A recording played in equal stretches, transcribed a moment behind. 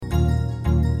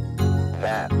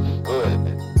bad.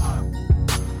 Good.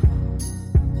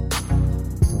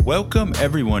 Welcome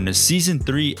everyone to Season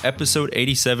 3, Episode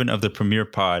 87 of the Premier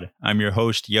Pod. I'm your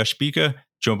host, Yash Bika,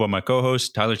 joined by my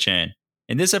co-host, Tyler Chan.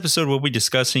 In this episode, we'll be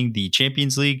discussing the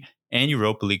Champions League and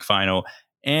Europa League final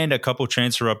and a couple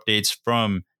transfer updates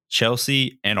from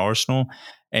Chelsea and Arsenal.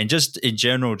 And just in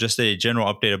general, just a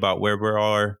general update about where we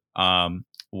are,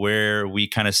 where we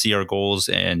kind of see our goals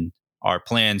and our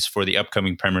plans for the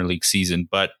upcoming Premier League season.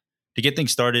 But to get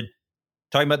things started,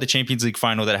 talking about the Champions League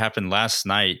final that happened last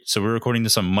night. So we're recording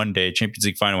this on Monday. Champions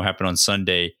League final happened on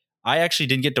Sunday. I actually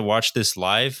didn't get to watch this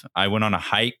live. I went on a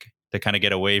hike to kind of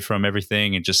get away from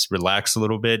everything and just relax a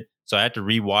little bit. So I had to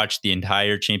rewatch the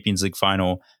entire Champions League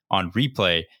final on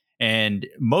replay. And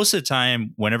most of the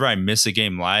time, whenever I miss a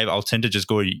game live, I'll tend to just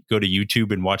go to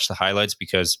YouTube and watch the highlights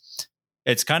because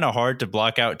it's kind of hard to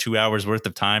block out 2 hours worth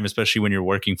of time, especially when you're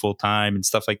working full time and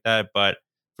stuff like that. But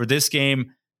for this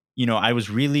game, you know, I was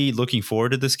really looking forward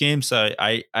to this game. So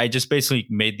I just basically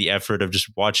made the effort of just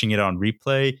watching it on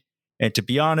replay. And to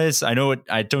be honest, I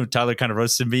told Tyler kind of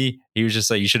roasted me. He was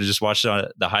just like, you should have just watched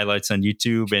the highlights on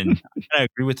YouTube. And I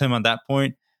agree with him on that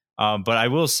point. But I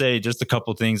will say just a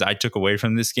couple things I took away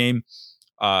from this game.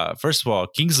 First of all,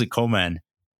 Kingsley Coman.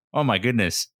 Oh my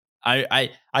goodness. I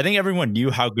think everyone knew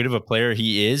how good of a player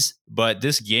he is. But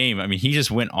this game, I mean, he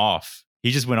just went off.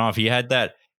 He had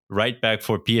that right back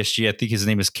for PSG. I think his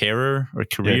name is Kehrer or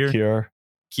Career. Yeah,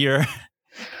 Kehrer.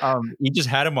 He just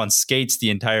had him on skates the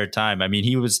entire time. I mean,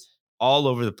 he was all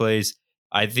over the place.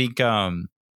 I think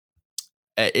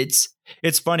it's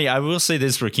funny. I will say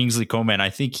this for Kingsley Coman. I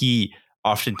think he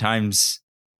oftentimes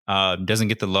doesn't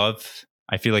get the love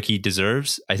I feel like he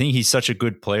deserves. I think he's such a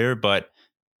good player, but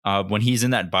when he's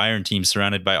in that Bayern team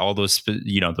surrounded by all those,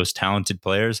 those talented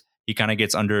players, he kind of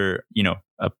gets under,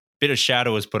 a bit of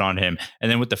shadow is put on him.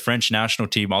 And then with the French national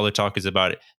team, all the talk is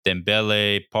about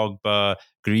Dembele, Pogba,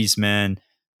 Griezmann.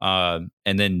 And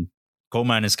then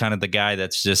Coman is kind of the guy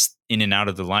that's just in and out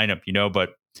of the lineup,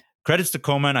 but credits to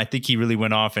Coman. I think he really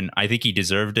went off and I think he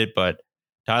deserved it. But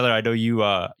Tyler, I know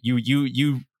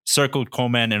you circled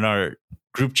Coman in our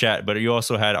group chat, but you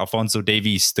also had Alphonso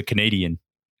Davies, the Canadian.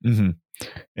 Mm-hmm.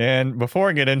 And before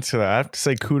I get into that, I have to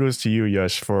say kudos to you,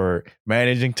 Yash, for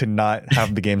managing to not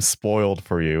have the game spoiled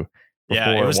for you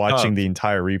before watching the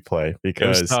entire replay.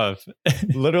 Because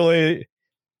literally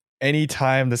any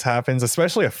time this happens,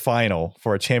 especially a final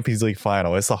for a Champions League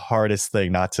final, it's the hardest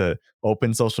thing not to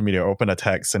open social media, open a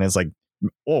text, and it's like,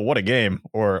 oh, what a game.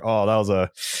 Or, oh, that was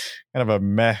a kind of a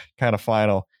meh kind of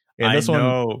final. And this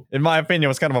one, in my opinion,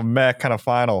 was kind of a meh kind of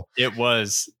final. It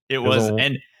was.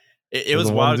 And it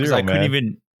was wild because I couldn't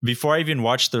even, before I even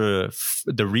watched the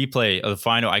replay of the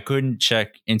final, I couldn't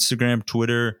check Instagram,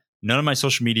 Twitter, none of my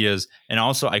social medias. And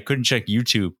also I couldn't check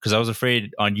YouTube because I was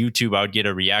afraid on YouTube I would get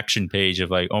a reaction page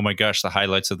of like, oh my gosh, the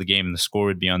highlights of the game and the score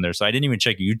would be on there. So I didn't even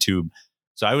check YouTube.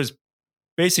 So I was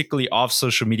basically off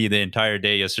social media the entire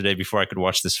day yesterday before I could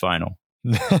watch this final.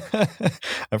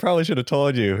 I probably should have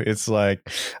told you. It's like,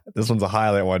 this one's a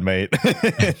highlight one, mate.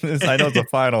 I know it's a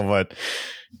final, but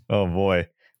oh boy.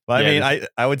 But I mean,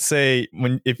 I would say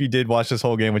if you did watch this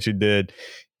whole game, which you did,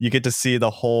 you get to see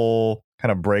the whole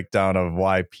kind of breakdown of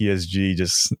why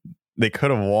PSG they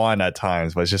could have won at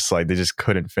times, but it's just like they just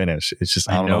couldn't finish. It's just,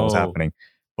 I don't know what's happening.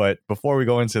 But before we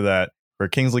go into that, for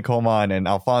Kingsley Coman and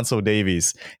Alphonso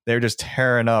Davies, they're just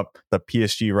tearing up the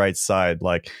PSG right side.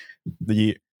 Like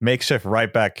the makeshift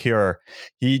right back here,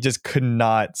 he just could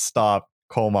not stop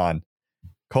Coman.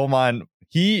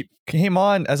 He came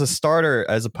on as a starter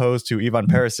as opposed to Ivan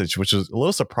Perisic, which was a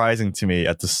little surprising to me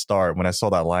at the start when I saw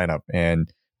that lineup.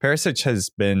 And Perisic has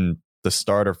been the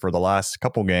starter for the last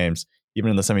couple games, even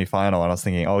in the semifinal. And I was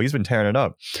thinking, oh, he's been tearing it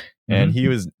up. And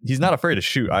he's not afraid to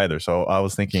shoot either. So I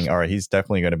was thinking, all right, he's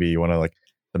definitely going to be one of like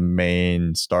the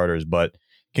main starters. But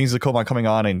Kingsley Coman coming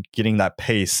on and getting that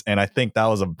pace. And I think that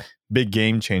was a big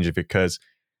game changer because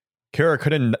Kehrer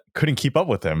couldn't keep up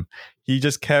with him. He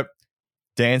just kept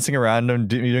dancing around him,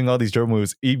 doing all these dribble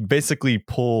moves. He basically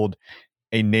pulled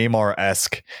a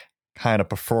Neymar-esque kind of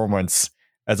performance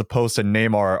as opposed to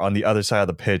Neymar on the other side of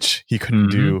the pitch. He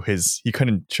couldn't he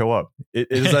couldn't show up. It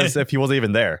was as if he wasn't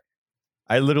even there.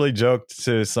 I literally joked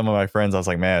to some of my friends. I was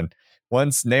like, man,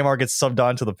 once Neymar gets subbed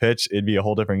onto the pitch, it'd be a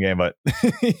whole different game. But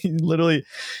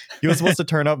he was supposed to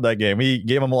turn up that game. We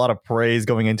gave him a lot of praise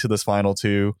going into this final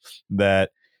too,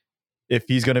 that if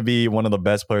he's going to be one of the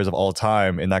best players of all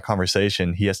time in that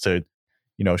conversation, he has to,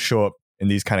 show up in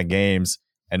these kind of games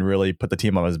and really put the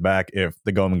team on his back if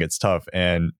the going gets tough.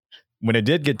 And when it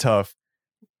did get tough,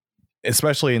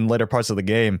 especially in later parts of the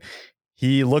game,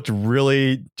 he looked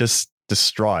really just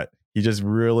distraught. He just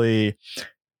really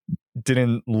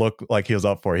didn't look like he was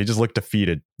up for it. He just looked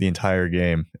defeated the entire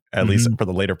game, at least for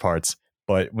the later parts.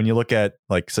 But when you look at,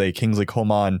 like, say, Kingsley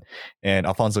Coman and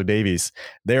Alphonso Davies,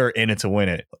 they're in it to win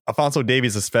it. Alphonso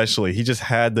Davies especially, he just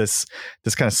had this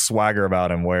kind of swagger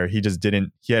about him where he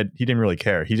didn't really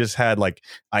care. He just had like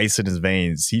ice in his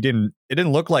veins. It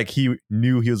didn't look like he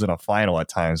knew he was in a final at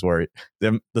times, where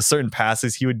the certain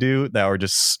passes he would do that were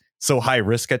just so high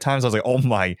risk at times. I was like, oh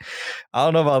my, I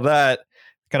don't know about that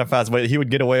kind of fast, but he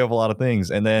would get away with a lot of things.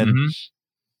 And then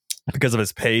because of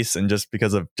his pace and just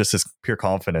because of just his pure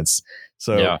confidence.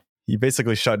 So he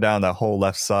basically shut down that whole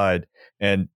left side,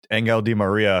 and Angel Di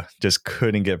Maria just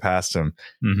couldn't get past him.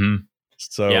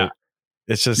 So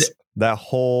it's just that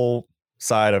whole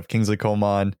side of Kingsley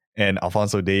Coman and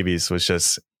Alphonso Davies was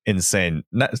just insane.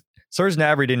 Serge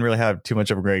Gnabry didn't really have too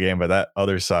much of a great game, but that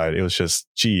other side, it was just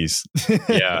cheese.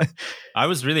 I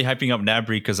was really hyping up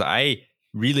Gnabry because I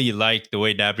really liked the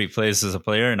way Gnabry plays as a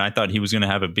player, and I thought he was going to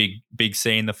have a big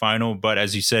say in the final. But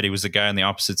as you said, he was the guy on the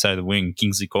opposite side of the wing,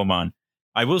 Kingsley Coman.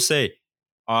 I will say,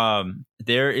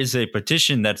 there is a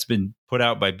petition that's been put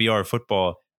out by BR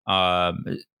Football,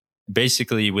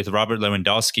 basically with Robert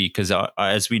Lewandowski, because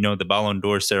as we know, the Ballon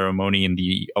d'Or ceremony and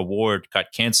the award got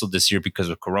canceled this year because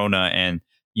of Corona and,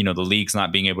 the leagues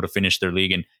not being able to finish their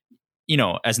league. And,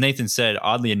 as Nathan said,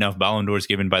 oddly enough, Ballon d'Or is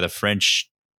given by the French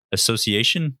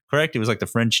Association, correct? It was like the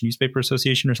French Newspaper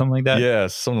Association or something like that. Yeah,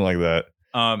 something like that.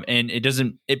 And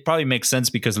it probably makes sense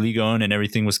because Ligue 1 and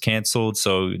everything was canceled.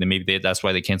 So that's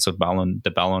why they canceled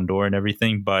the Ballon d'Or and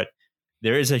everything. But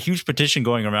there is a huge petition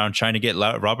going around trying to get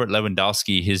Robert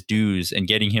Lewandowski his dues and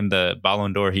getting him the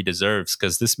Ballon d'Or he deserves,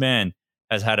 because this man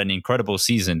has had an incredible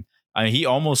season. I mean, he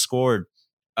almost scored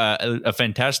a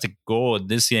fantastic goal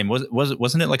this game.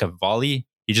 Wasn't it like a volley?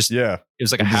 It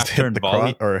was like a half-turn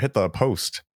volley or hit the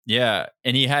post. Yeah,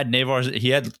 and he had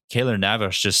Keylor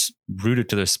Navas just rooted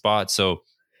to the spot. So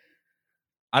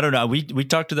I don't know. We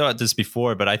talked about this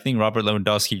before, but I think Robert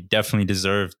Lewandowski definitely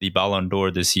deserved the Ballon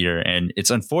d'Or this year, and it's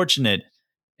unfortunate,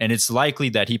 and it's likely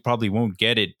that he probably won't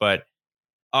get it. But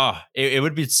it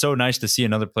would be so nice to see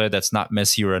another player that's not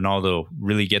Messi or Ronaldo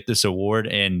really get this award.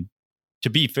 And to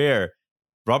be fair,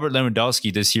 Robert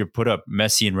Lewandowski this year put up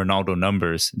Messi and Ronaldo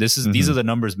numbers. These are the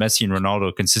numbers Messi and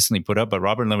Ronaldo consistently put up, but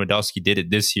Robert Lewandowski did it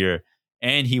this year,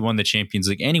 and he won the Champions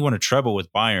League, and he won a treble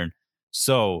with Bayern.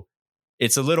 So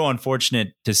it's a little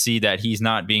unfortunate to see that he's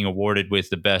not being awarded with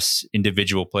the best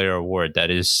individual player award that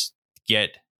is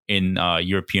get in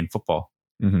European football.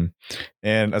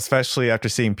 And especially after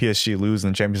seeing PSG lose in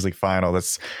the Champions League final,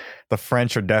 the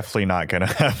French are definitely not going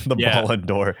to have the Ballon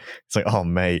d'Or. It's like, oh,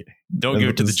 mate. Don't give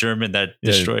it to the German that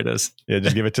destroyed us. Yeah,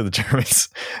 just give it to the Germans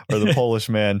or the Polish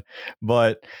man.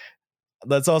 But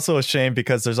that's also a shame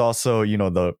because there's also,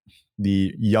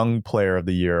 the Young Player of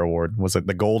the Year award. Was it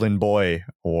the Golden Boy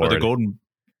award? The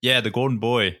Golden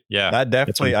Boy. Yeah. That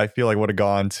definitely, I feel like, would have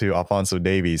gone to Alphonso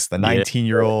Davies, the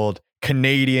 19-year-old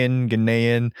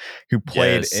Ghanaian who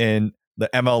played in the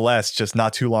MLS just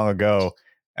not too long ago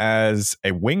as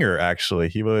a winger. Actually,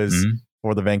 he was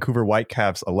for the Vancouver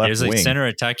Whitecaps, a left wing. He was like center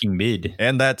attacking mid,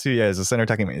 and that too. Yeah, as a center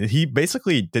attacking mid. He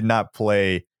basically did not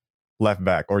play left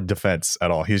back or defense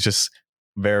at all. He's just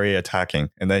very attacking,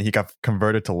 and then he got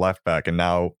converted to left back, and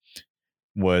now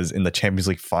was in the Champions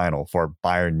League final for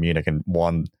Bayern Munich and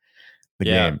won the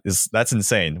game. That's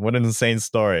insane. What an insane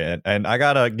story. And I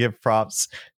gotta give props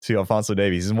to Alphonso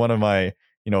Davies. He's one of my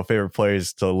favorite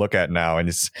players to look at now, and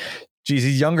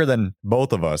he's younger than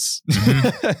both of us.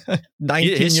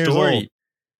 19 years old.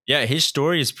 Yeah, his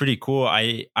story is pretty cool.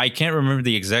 I can't remember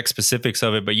the exact specifics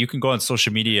of it, but you can go on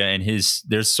social media and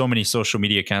there's so many social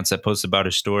media accounts that post about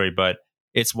his story. But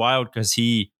it's wild because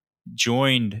he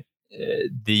joined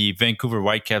the Vancouver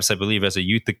Whitecaps, I believe, as a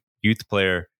youth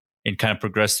player, and kind of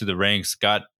progressed through the ranks,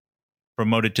 got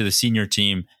promoted to the senior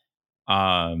team.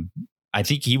 I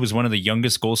think he was one of the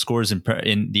youngest goal scorers in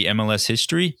the MLS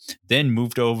history, then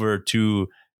moved over to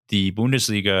the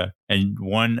Bundesliga and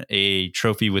won a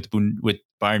trophy with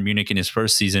Bayern Munich in his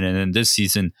first season. And then this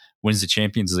season wins the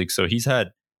Champions League. So he's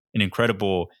had an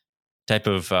incredible type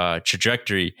of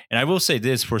trajectory. And I will say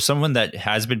this, for someone that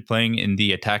has been playing in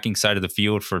the attacking side of the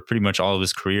field for pretty much all of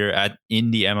his career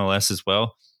in the MLS as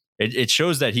well, it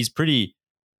shows that he's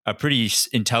a pretty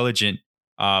intelligent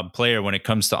player when it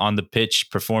comes to on the pitch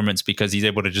performance, because he's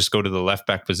able to just go to the left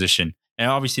back position. And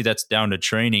obviously that's down to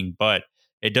training, but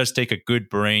it does take a good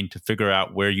brain to figure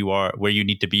out where you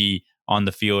need to be on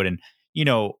the field. And,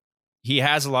 he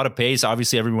has a lot of pace.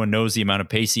 Obviously everyone knows the amount of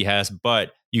pace he has,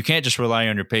 but you can't just rely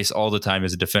on your pace all the time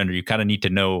as a defender. You kind of need to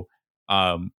know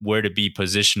where to be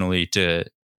positionally to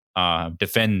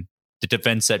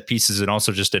defend set pieces and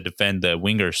also just to defend the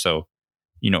winger. So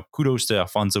kudos to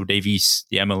Alphonso Davies,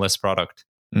 the MLS product.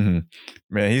 Mm-hmm.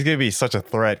 Man, he's going to be such a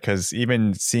threat because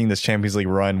even seeing this Champions League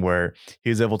run where he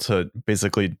was able to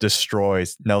basically destroy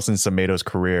Nelson Semedo's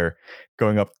career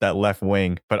going up that left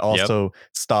wing, but also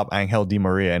stop Angel Di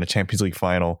Maria in a Champions League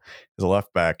final as a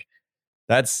left back.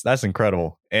 That's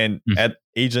incredible. And at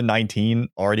age of 19,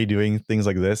 already doing things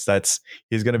like this,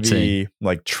 he's going to be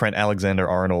like Trent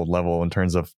Alexander-Arnold level in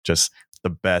terms of just the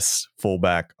best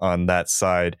fullback on that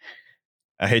side.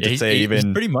 I hate to say he's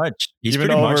pretty much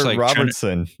like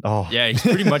Robertson. He's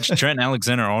pretty much Trent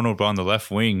Alexander-Arnold on the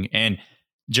left wing. And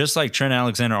just like Trent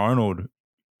Alexander-Arnold,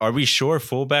 are we sure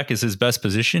fullback is his best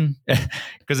position?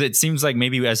 Because it seems like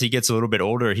maybe as he gets a little bit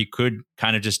older, he could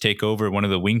kind of just take over one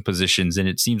of the wing positions. And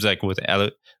it seems like with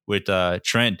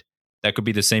Trent, that could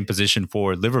be the same position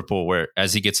for Liverpool, where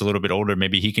as he gets a little bit older,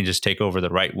 maybe he can just take over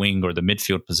the right wing or the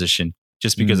midfield position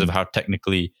just because of how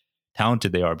technically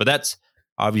talented they are. But that's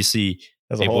obviously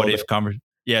a what if conversation.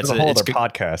 Yeah, it's a whole other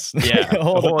podcast. Yeah, a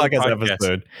whole podcast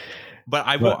episode. But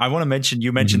I want to mention,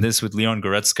 you mentioned this with Leon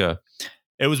Goretzka.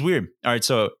 It was weird. All right,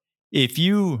 so if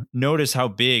you notice how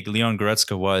big Leon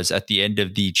Goretzka was at the end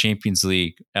of the Champions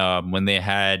League, when they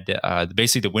had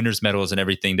basically the winners' medals and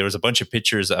everything, there was a bunch of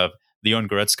pictures of Leon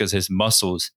Goretzka's his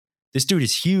muscles. This dude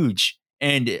is huge.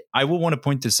 And I will want to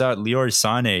point this out. Leroy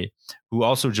Sané, who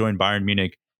also joined Bayern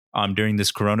Munich during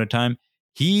this Corona time,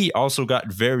 he also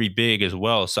got very big as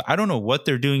well. So I don't know what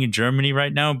they're doing in Germany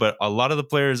right now, but a lot of the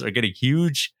players are getting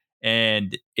huge.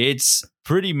 And it's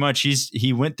pretty much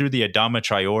he went through the Adama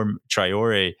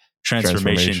Traore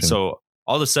transformation. So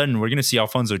all of a sudden, we're going to see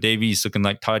Alphonso Davies looking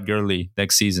like Todd Gurley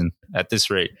next season at this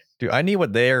rate. Dude, I need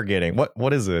what they are getting.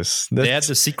 What is this? They had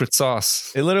the secret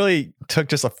sauce. It literally took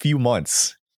just a few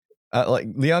months. Like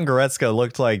Leon Goretzka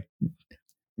looked like,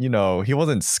 he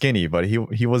wasn't skinny, but he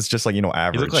was just like,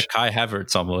 average. He looked like Kai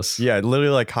Havertz almost. Yeah,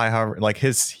 literally like Kai Havertz. Like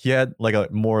he had like a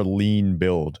more lean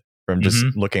build from just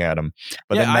looking at him.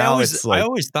 But then now I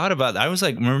always thought about that. I was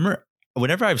like, remember,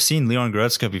 whenever I've seen Leon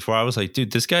Goretzka before, I was like,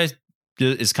 dude, this guy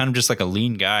is kind of just like a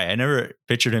lean guy. I never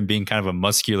pictured him being kind of a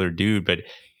muscular dude, but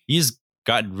he's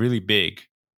gotten really big.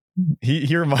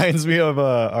 He reminds me of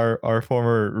our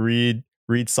former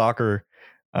Reed Soccer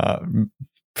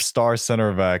star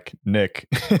center back Nick,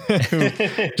 who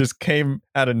just came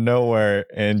out of nowhere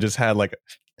and just had like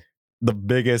the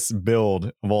biggest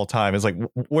build of all time. It's like,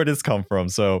 where did this come from?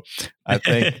 So I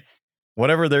think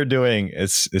whatever they're doing,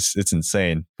 it's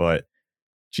insane. But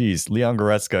geez, Leon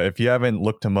Goretzka, if you haven't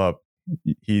looked him up,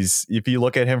 if you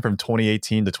look at him from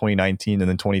 2018 to 2019 and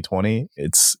then 2020,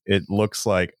 it looks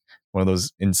like one of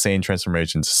those insane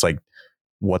transformations. It's like,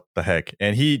 what the heck?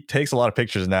 And he takes a lot of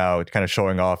pictures now, kind of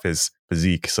showing off his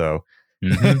physique. So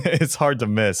it's hard to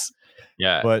miss.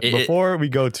 Yeah. But before we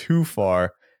go too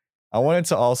far, I wanted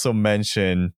to also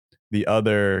mention the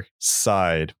other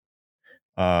side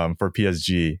for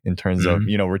PSG in terms of,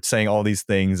 we're saying all these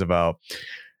things about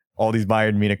all these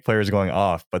Bayern Munich players going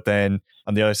off. But then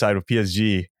on the other side with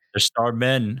PSG, their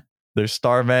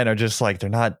star men are just like, they're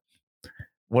not.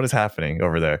 What is happening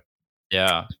over there?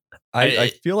 Yeah.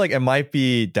 I feel like it might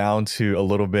be down to a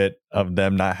little bit of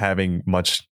them not having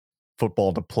much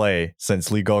football to play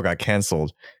since Liga got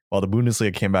canceled while the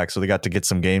Bundesliga came back. So they got to get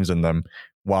some games in them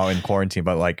while in quarantine.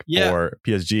 But for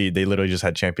PSG, they literally just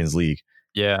had Champions League.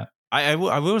 Yeah. I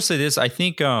will say this. I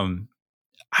think,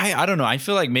 I don't know. I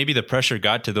feel like maybe the pressure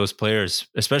got to those players,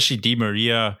 especially Di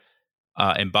Maria,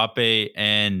 Mbappe,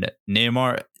 and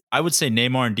Neymar. I would say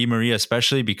Neymar and Di Maria,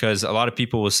 especially because a lot of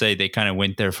people will say they kind of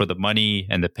went there for the money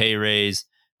and the pay raise.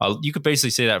 You could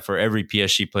basically say that for every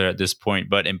PSG player at this point.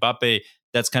 But Mbappe,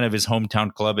 that's kind of his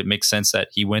hometown club. It makes sense that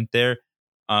he went there.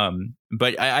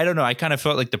 But I don't know. I kind of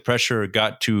felt like the pressure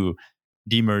got to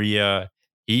Di Maria.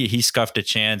 He scuffed a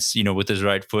chance, with his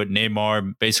right foot.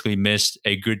 Neymar basically missed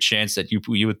a good chance that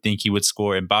you would think he would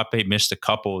score. Mbappe missed a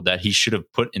couple that he should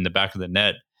have put in the back of the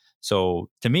net. So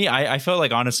to me, I felt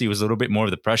like honestly it was a little bit more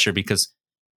of the pressure because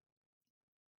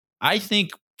I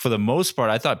think for the most part,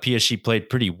 I thought PSG played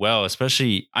pretty well,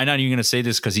 especially, I'm not even going to say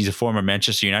this because he's a former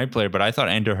Manchester United player, but I thought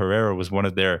Ander Herrera was one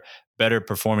of their better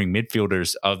performing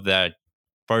midfielders of that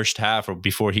first half or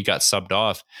before he got subbed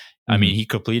off. I mean, he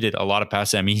completed a lot of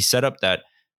passes. I mean, he set up that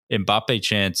Mbappe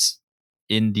chance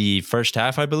in the first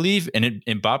half, I believe, and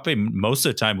Mbappe most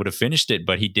of the time would have finished it,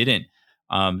 but he didn't.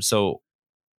 So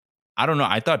I don't know.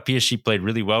 I thought PSG played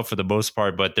really well for the most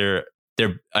part, but their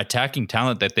attacking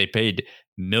talent that they paid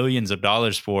millions of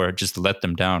dollars for just let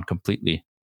them down completely.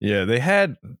 Yeah, they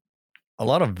had a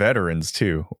lot of veterans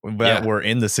too that were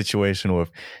in the situation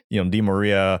with, Di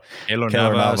Maria, Keylor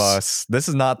Navas. This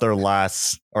is not their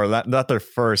last or not their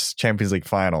first Champions League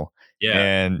final. Yeah.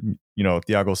 And,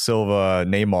 Thiago Silva,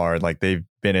 Neymar, like they've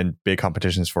been in big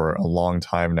competitions for a long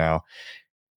time now.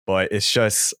 But it's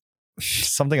just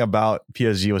something about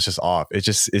PSG was just off. It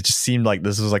just seemed like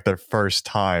this was like their first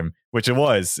time, which it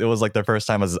was. It was like their first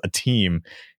time as a team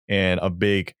in a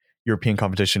big European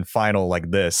competition final like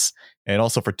this. And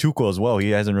also for Tuchel as well, he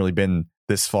hasn't really been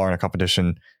this far in a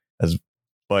competition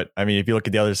but I mean, if you look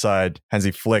at the other side,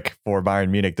 Hansi Flick for Bayern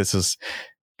Munich, this is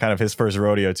kind of his first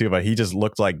rodeo too, but he just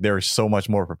looked like they were so much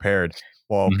more prepared.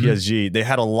 While PSG, they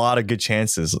had a lot of good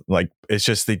chances. Like it's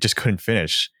just they just couldn't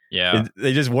finish. Yeah,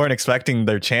 they just weren't expecting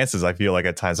their chances. I feel like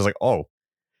at times it's like, oh,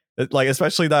 like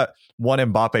especially that one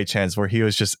Mbappe chance where he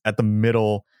was just at the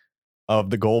middle of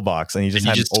the goal box and he just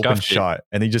had an open shot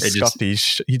and he just scuffed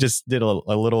it. He just did a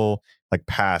little like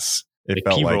pass. It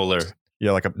felt like P-roller.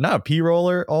 Yeah, like not a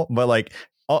P-roller, but like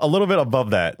a little bit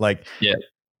above that. Like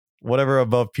whatever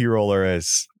above P-roller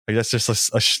is. I guess just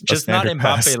just not Mbappe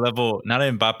pass. Level, not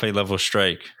an Mbappe level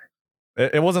strike.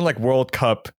 It wasn't like World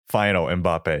Cup final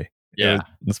Mbappe. Yeah,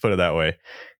 let's put it that way.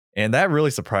 And that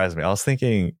really surprised me. I was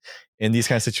thinking in these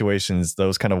kind of situations,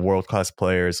 those kind of world-class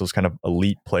players, those kind of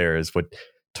elite players would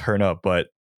turn up. But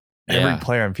every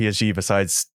player in PSG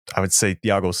besides, I would say,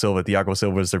 Thiago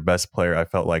Silva is their best player. I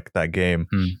felt like that game.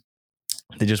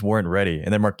 They just weren't ready.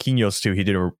 And then Marquinhos too, he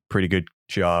did a pretty good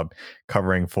job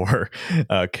covering for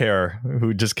Kerr,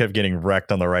 who just kept getting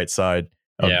wrecked on the right side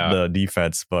of the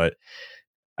defense. But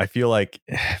I feel like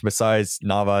besides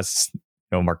Navas,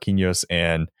 Marquinhos,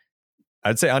 and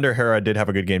I'd say Ander Herrera did have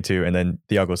a good game too, and then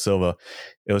Thiago Silva,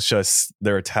 it was just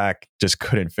their attack just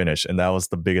couldn't finish, and that was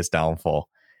the biggest downfall.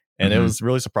 And it was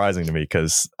really surprising to me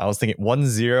because I was thinking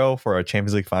 1-0 for a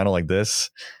Champions League final like this,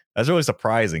 that's really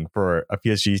surprising for a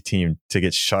PSG team to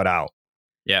get shut out.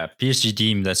 Yeah, PSG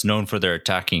team that's known for their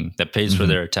attacking, that pays for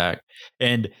their attack.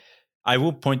 And I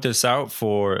will point this out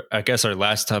for, I guess, our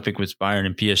last topic with Bayern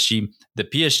and PSG. The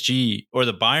PSG or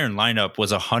the Bayern lineup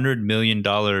was $100 million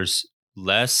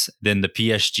less than the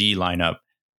PSG lineup.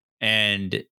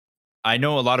 And I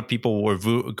know a lot of people were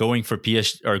going for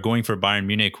Bayern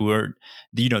Munich who are,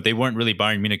 they weren't really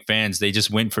Bayern Munich fans. They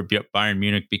just went for Bayern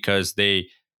Munich because they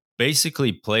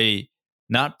basically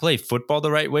not play football the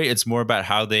right way. It's more about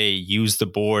how they use the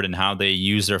board and how they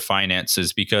use their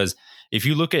finances. Because if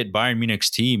you look at Bayern Munich's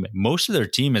team, most of their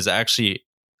team is actually,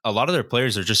 a lot of their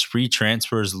players are just free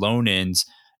transfers, loan-ins,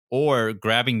 or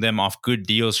grabbing them off good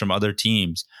deals from other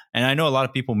teams. And I know a lot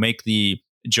of people make the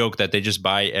joke that they just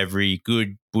buy every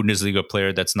good Bundesliga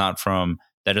player that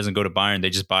doesn't go to Bayern. They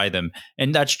just buy them.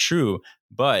 And that's true.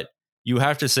 But you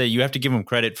have to give them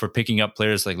credit for picking up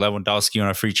players like Lewandowski on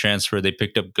a free transfer. They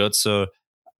picked up Götze.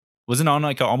 Wasn't on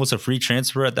like almost a free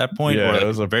transfer at that point? Yeah, it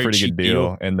was a very pretty good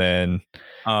deal. And then,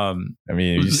 I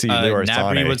mean, you see, they were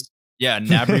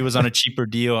Gnabry was on a cheaper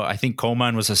deal. I think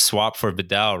Coman was a swap for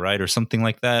Vidal, right, or something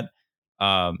like that.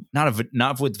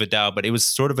 Not with Vidal, but it was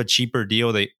sort of a cheaper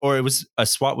deal. It was a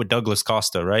swap with Douglas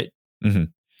Costa, right?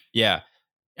 Yeah,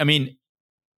 I mean,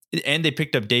 and they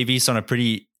picked up Davies on a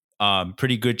pretty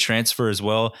good transfer as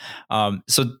well.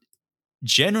 So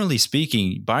generally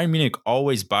speaking, Bayern Munich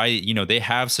always they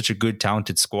have such a good,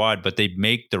 talented squad, but they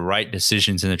make the right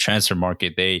decisions in the transfer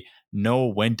market. They know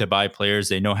when to buy players.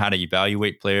 They know how to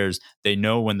evaluate players. They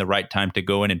know when the right time to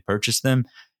go in and purchase them.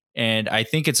 And I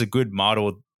think it's a good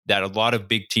model that a lot of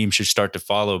big teams should start to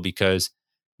follow, because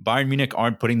Bayern Munich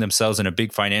aren't putting themselves in a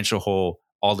big financial hole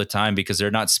all the time because they're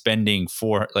not spending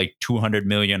for like 200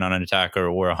 million on an attacker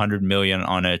or 100 million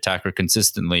on an attacker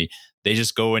consistently. They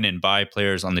just go in and buy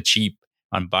players on the cheap,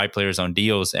 buy players on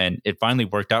deals, and it finally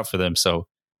worked out for them. So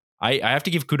I have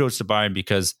to give kudos to Bayern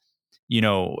because,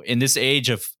 in this age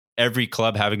of every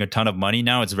club having a ton of money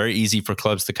now, it's very easy for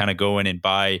clubs to kind of go in and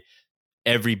buy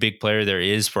every big player there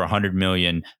is for 100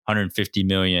 million, 150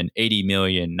 million, 80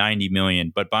 million, 90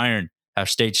 million. But Bayern have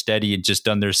stayed steady and just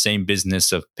done their same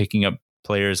business of picking up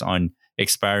players on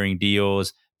expiring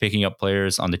deals, picking up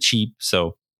players on the cheap.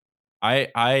 So I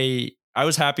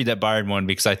was happy that Bayern won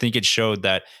because I think it showed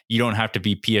that you don't have to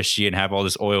be PSG and have all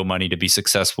this oil money to be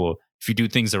successful. If you do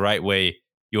things the right way,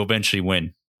 you'll eventually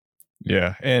win.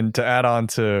 Yeah. And to add on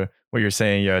to what you're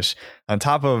saying, Yash, on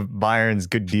top of Bayern's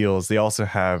good deals, they also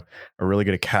have a really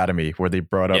good academy where they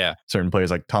brought up certain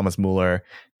players like Thomas Muller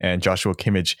and Joshua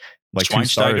Kimmich, like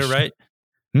Schweinsteiger, right?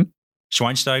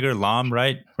 Schweinsteiger, Lahm,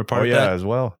 right? We're part of that. As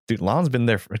well. Dude, Lahm's been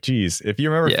there for, geez. If you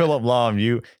remember Philip Lahm,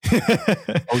 you...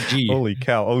 OG. Holy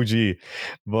cow, OG.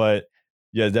 But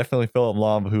yeah, definitely Philip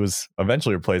Lahm, who was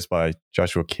eventually replaced by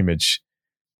Joshua Kimmich,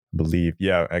 I believe.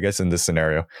 Yeah, I guess in this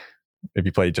scenario, if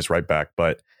you play just right back.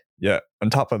 But yeah, on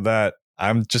top of that,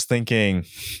 I'm just thinking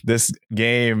this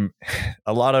game,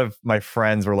 a lot of my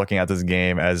friends were looking at this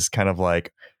game as kind of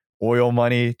like oil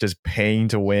money, just paying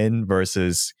to win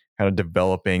versus kind of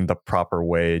developing the proper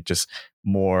way, just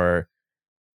more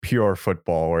pure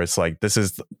football, where it's like this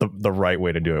is the right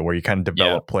way to do it, where you kind of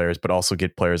develop players but also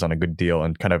get players on a good deal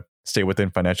and kind of stay within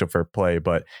financial fair play.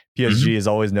 But PSG is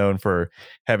always known for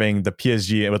having the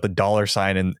PSG with the dollar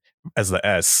sign and as the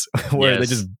S, where they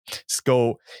just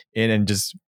go in and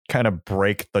just kind of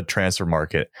break the transfer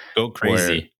market, go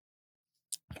crazy,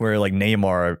 where like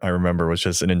Neymar, I remember, was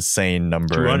just an insane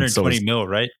number. 220 mil,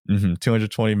 right?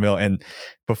 220 mil. And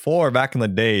before, back in the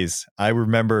days, I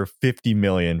remember 50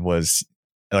 million was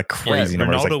a crazy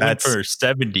number. Ronaldo went for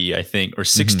 70, I think, or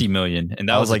 60 million, and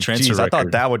that was like, transfer record. I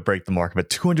thought that would break the market,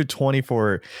 but 220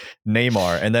 for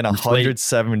Neymar and then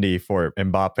 170 for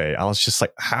Mbappe. I was just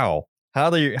like, how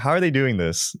are they doing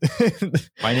this?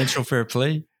 Financial fair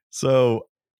play. So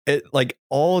it like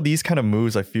all these kind of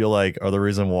moves, I feel like, are the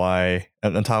reason why,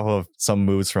 on top of some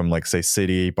moves from like say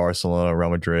City, Barcelona, Real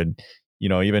Madrid,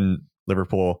 even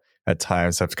Liverpool at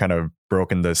times have kind of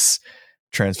broken this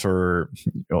transfer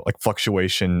like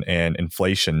fluctuation and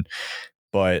inflation.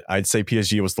 But I'd say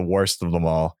PSG was the worst of them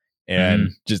all,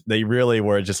 and just they really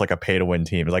were just like a pay to win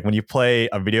team. Like when you play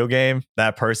a video game,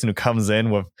 that person who comes in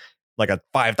with like a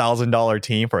 $5,000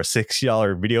 team for a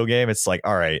 $60 video game, it's like,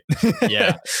 all right, you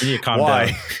need to calm down.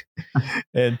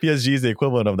 And PSG is the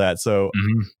equivalent of that. So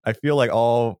I feel like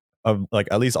all of like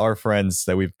at least our friends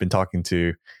that we've been talking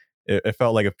to, it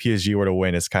felt like if PSG were to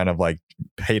win, it's kind of like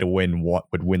pay to win what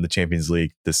would win the Champions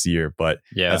League this year. But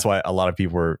that's why a lot of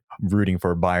people were rooting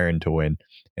for Bayern to win.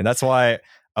 And that's why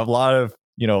a lot of,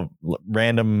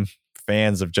 random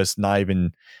fans of just not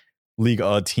even Ligue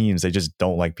 1 teams, they just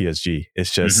don't like PSG.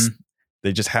 It's just,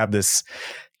 they just have this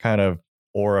kind of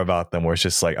aura about them where it's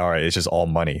just like, all right, it's just all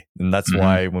money. And that's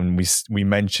why when we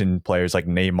mention players like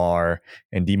Neymar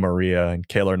and Di Maria and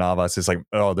Keylor Navas, it's like,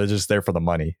 oh, they're just there for the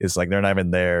money. It's like they're not even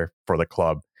there for the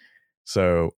club.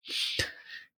 So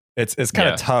it's kind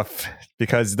of tough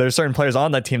because there's certain players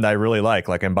on that team that I really like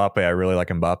Mbappe. I really like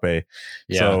Mbappe.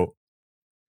 So,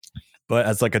 but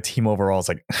as like a team overall, it's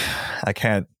like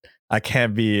I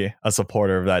can't be a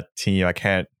supporter of that team. I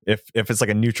can't, if it's like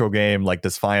a neutral game like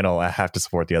this final, I have to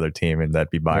support the other team, and that'd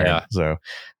be Bayern. So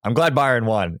I'm glad Bayern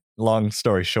won. Long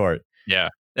story short. Yeah.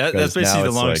 That's basically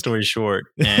the long story short.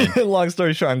 And long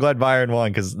story short, I'm glad Bayern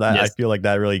won because I feel like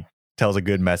that really tells a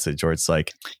good message, where it's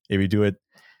like, if you do it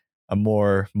a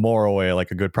more moral way,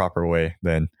 like a good proper way,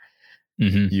 then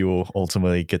you will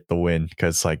ultimately get the win,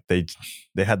 because like they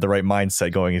had the right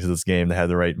mindset going into this game. They had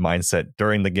the right mindset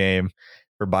during the game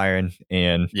for Bayern,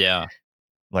 and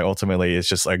like ultimately it's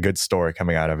just a good story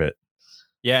coming out of it.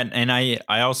 And I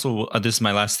also, this is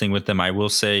my last thing with them, I will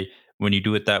say, when you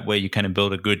do it that way, you kind of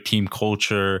build a good team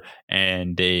culture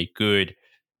and a good,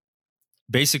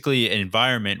 basically, an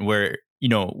environment where,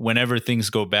 whenever things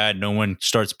go bad, no one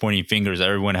starts pointing fingers.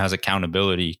 Everyone has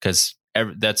accountability, because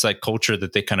that's like culture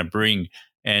that they kind of bring.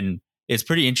 And it's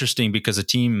pretty interesting because a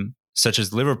team such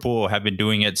as Liverpool have been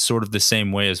doing it sort of the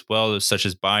same way as well, such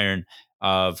as Bayern.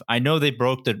 I know they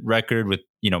broke the record with,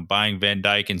 buying Van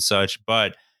Dijk and such,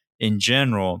 but in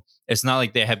general, it's not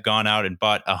like they have gone out and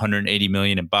bought 180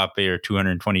 million Mbappe or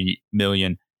 220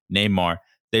 million Neymar.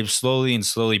 They've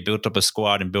slowly built up a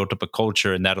squad and built up a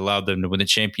culture, and that allowed them to win the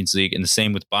Champions League. And the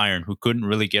same with Bayern, who couldn't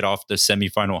really get off the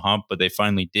semifinal hump, but they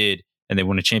finally did, and they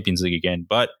won the Champions League again.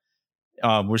 But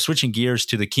we're switching gears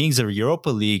to the Kings of Europa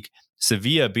League.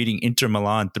 Sevilla beating Inter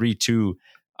Milan 3-2.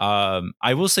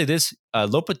 I will say this,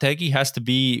 Lopetegui has to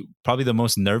be probably the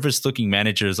most nervous looking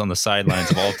managers on the sidelines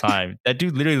of all time. That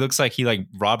dude literally looks like he like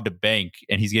robbed a bank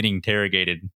and he's getting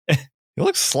interrogated. He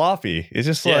looks sloppy. It's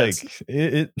just like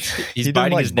he's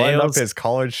biting his nails. Up his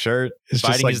collared shirt. It's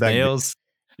biting just like his that, nails.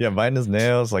 Yeah, biting his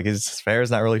nails. Like his hair is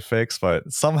not really fixed,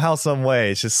 but somehow, some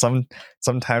way, it's just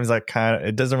sometimes that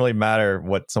it doesn't really matter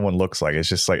what someone looks like. It's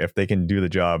just like if they can do the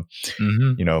job,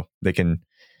 they can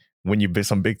win you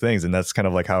some big things. And that's kind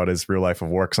of like how it is real life of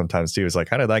work sometimes too. It's like,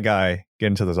 how did that guy get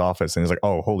into this office? And he's like,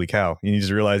 oh, holy cow. And you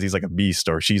just realize he's like a beast,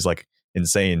 or she's like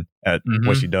insane at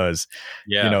what she does.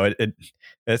 Yeah.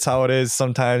 It's how it is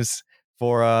sometimes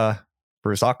for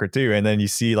soccer too. And then you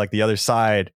see like the other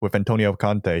side with Antonio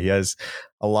Conte. He has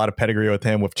a lot of pedigree with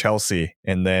him with Chelsea.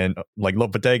 And then like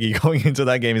Lopetegui going into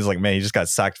that game, he's like, man, he just got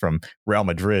sacked from Real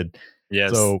Madrid.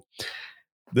 Yes. So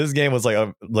this game was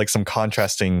like some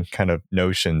contrasting kind of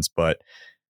notions, but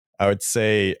I would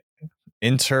say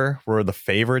Inter were the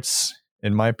favorites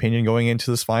in my opinion going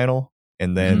into this final,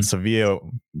 and then Sevilla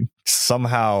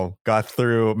somehow got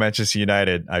through Manchester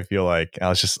United. I feel like I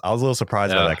was a little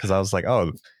surprised by that, because I was like,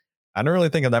 oh, I don't really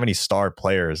think of that many star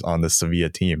players on the Sevilla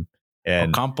team.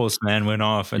 And Campos, man, went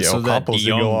off. And yeah, so that Campos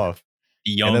did go off.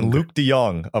 And then Luke de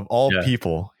Jong, of all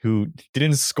people, who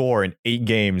didn't score in 8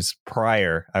 games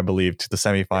prior, I believe, to the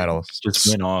semifinals, just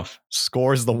went off,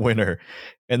 scores the winner,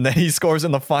 and then he scores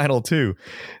in the final too.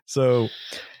 So,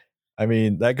 I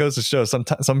mean, that goes to show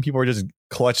some people are just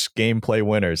clutch gameplay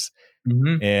winners.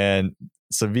 Mm-hmm. And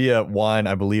Sevilla won,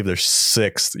 I believe, their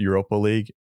 6th Europa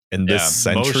League in this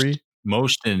century.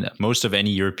 Most of any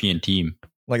European team.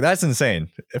 Like, that's insane.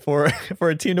 For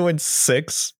a team to win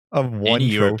 6 of one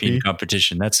any trophy, European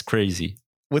competition, that's crazy.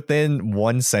 Within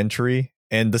 1 century,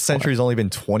 and the century's only been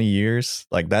 20 years.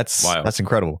 Like, that's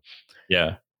incredible.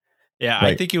 Yeah.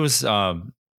 I think it was.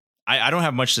 I don't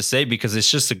have much to say because it's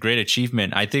just a great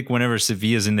achievement. I think whenever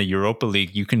Sevilla's in the Europa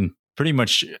League, you can pretty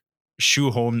much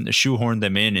shoehorn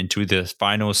them into the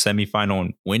final, semifinal,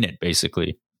 and win it.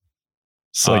 Basically,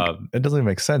 it's like it doesn't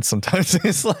make sense sometimes.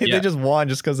 It's like they just won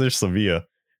just because they're Sevilla.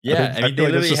 Yeah, I feel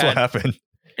like that's just what happened.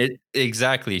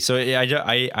 Exactly. So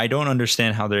I don't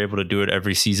understand how they're able to do it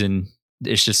every season.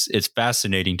 It's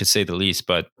fascinating to say the least.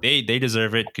 But they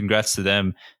deserve it. Congrats to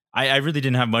them. I really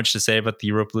didn't have much to say about the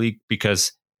Europa League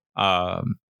because I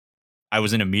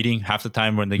was in a meeting half the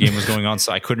time when the game was going on,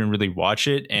 so I couldn't really watch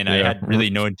it, and I had really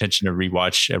no intention to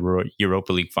rewatch a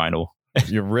Europa League final.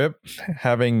 You rip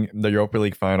having the Europa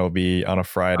League final be on a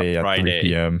Friday at 3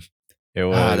 p.m. It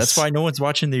was that's why no one's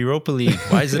watching the Europa League.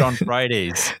 Why is it on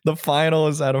Fridays? The final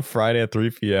is at a Friday at 3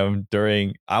 p.m.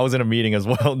 I was in a meeting as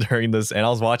well during this, and I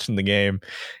was watching the game,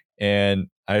 and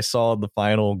I saw the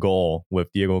final goal with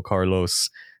Diego Carlos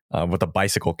with a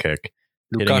bicycle kick,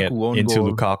 hitting it into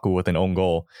Lukaku with an own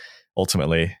goal.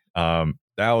 Ultimately, that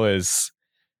was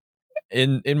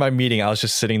in my meeting. I was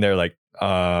just sitting there like,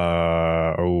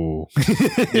 oh,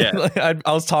 yeah.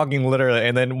 I was talking literally,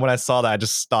 and then when I saw that, I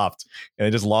just stopped and I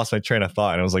just lost my train of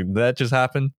thought. And I was like, that just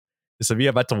happened? Is Sevilla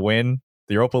about to win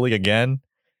the Europa League again?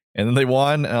 And then they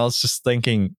won, and I was just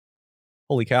thinking,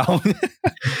 holy cow!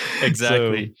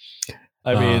 Exactly. So,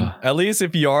 I mean, at least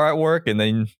if you are at work and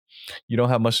then you don't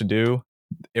have much to do,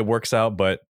 it works out.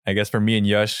 But I guess for me and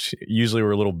Yash, usually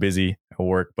we're a little busy at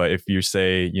work. But if you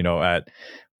say, at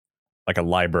like a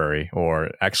library, or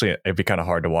actually it'd be kind of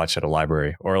hard to watch at a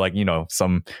library, or like,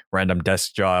 some random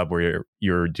desk job where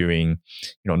you're doing,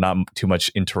 not too much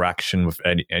interaction with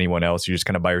anyone else. You're just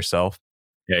kind of by yourself.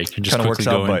 Yeah, you can just kind of works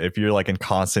out. But if you're like in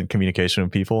constant communication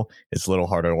with people, it's a little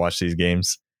harder to watch these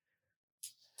games.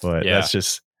 But that's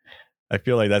just, I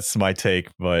feel like that's my take.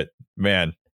 But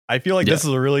man, I feel like this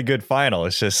is a really good final.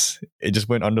 It just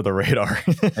went under the radar.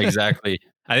 Exactly.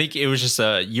 I think it was just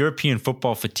a European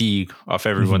football fatigue off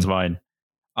everyone's mind.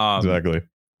 Exactly.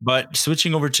 But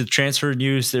switching over to transfer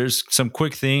news, there's some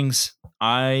quick things.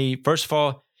 First of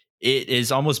all, it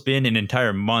has almost been an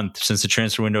entire month since the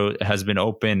transfer window has been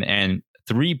open, and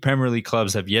 3 Premier League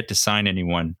clubs have yet to sign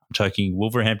anyone. I'm talking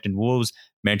Wolverhampton Wolves,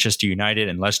 Manchester United,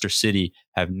 and Leicester City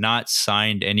have not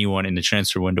signed anyone in the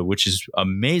transfer window, which is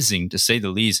amazing to say the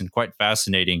least and quite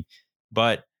fascinating.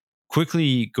 But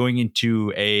quickly going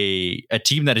into a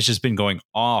team that has just been going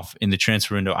off in the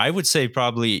transfer window, I would say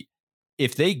probably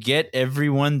if they get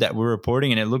everyone that we're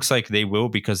reporting, and it looks like they will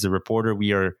because the reporter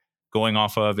we are going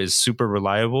off of is super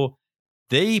reliable,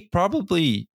 they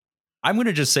probably, I'm going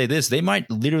to just say this, they might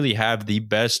literally have the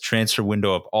best transfer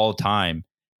window of all time.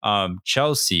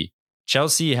 Chelsea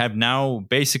have now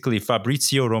basically,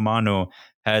 Fabrizio Romano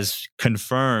has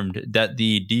confirmed that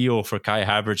the deal for Kai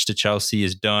Havertz to Chelsea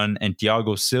is done and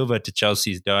Thiago Silva to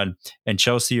Chelsea is done. And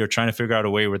Chelsea are trying to figure out a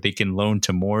way where they can loan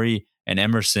Tomori and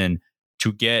Emerson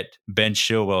to get Ben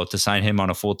Chilwell to sign him on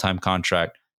a full-time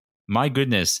contract. My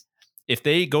goodness. If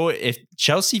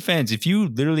Chelsea fans, if you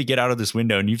literally get out of this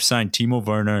window and you've signed Timo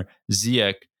Werner,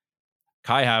 Ziyech,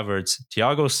 Kai Havertz,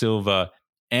 Thiago Silva,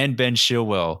 and Ben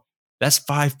Chilwell, that's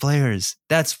 5 players.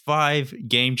 That's 5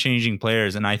 game-changing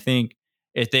players. And I think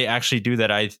if they actually do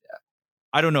that, I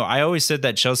don't know. I always said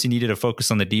that Chelsea needed to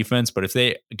focus on the defense, but if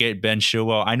they get Ben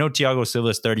Chilwell, I know Thiago Silva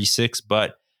is 36,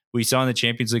 but we saw in the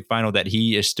Champions League final that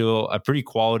he is still a pretty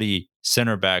quality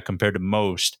center back compared to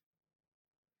most.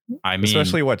 I mean,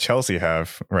 especially what Chelsea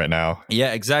have right now.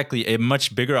 Yeah, exactly. A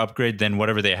much bigger upgrade than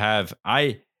whatever they have.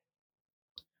 I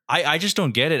just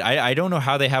don't get it. I don't know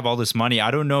how they have all this money.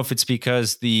 I don't know if it's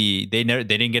because they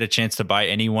didn't get a chance to buy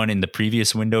anyone in the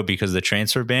previous window because of the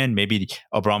transfer ban. Maybe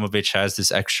Abramovich has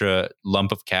this extra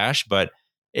lump of cash, but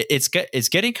it's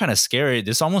getting kind of scary.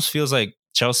 This almost feels like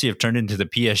Chelsea have turned into the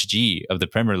PSG of the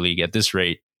Premier League at this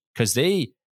rate, because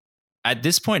at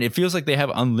this point it feels like they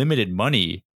have unlimited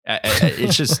money.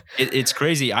 It's just it's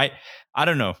crazy. I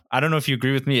don't know. I don't know if you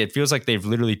agree with me. It feels like they've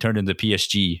literally turned into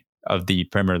PSG. of the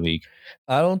Premier League.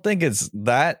 I don't think it's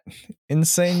that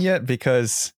insane yet,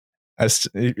 because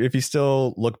if you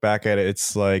still look back at it,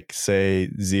 it's like, say,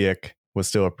 Ziyech was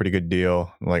still a pretty good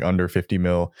deal, like under 50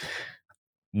 mil.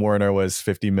 Warner was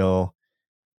 50 mil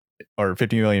or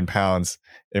 50 million pounds.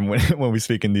 And when we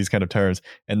speak in these kind of terms,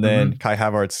 and then Kai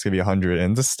Havertz is going to be 100,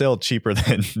 and this is still cheaper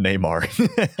than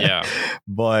Neymar. Yeah.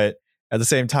 But at the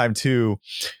same time, too,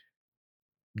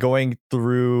 going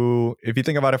through, if you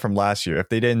think about it from last year, if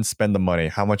they didn't spend the money,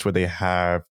 how much would they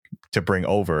have to bring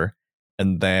over?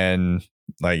 And then,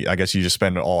 like, I guess you just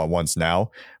spend it all at once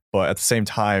now. But at the same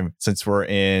time, since we're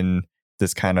in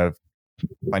this kind of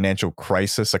financial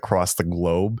crisis across the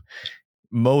globe,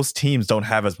 most teams don't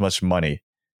have as much money,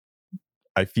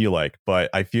 I feel like. But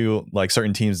I feel like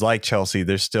certain teams like Chelsea,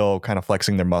 they're still kind of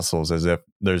flexing their muscles as if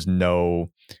there's no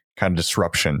kind of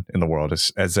disruption in the world.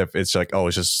 It's as if it's like, oh,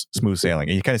 it's just smooth sailing.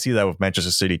 And you kind of see that with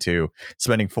Manchester City too,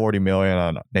 spending 40 million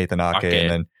on Nathan Ake and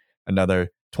then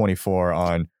another 24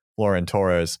 on Florian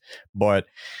Torres. But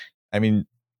I mean,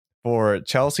 for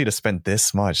Chelsea to spend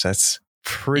this much, that's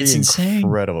pretty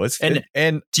incredible. And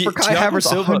for Kai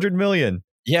Havertz, 100 million.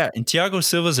 Yeah, and Thiago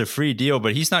Silva's a free deal,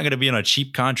 but he's not going to be on a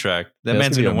cheap contract. That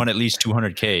man's going to want at least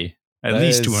 200K. At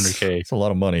least 200K. It's a lot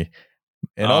of money.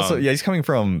 And also, he's coming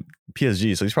from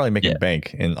PSG, so he's probably making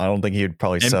bank. And I don't think he would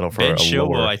probably settle for a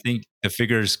lower. I think the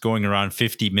figure's going around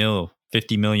 50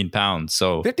 million pounds.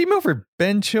 So 50 mil for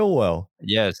Ben Chilwell.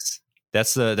 Yes,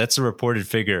 that's a reported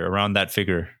figure, around that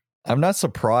figure. I'm not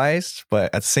surprised,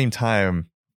 but at the same time,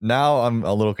 now I'm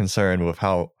a little concerned with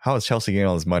how is Chelsea getting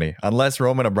all this money? Unless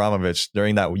Roman Abramovich,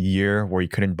 during that year where he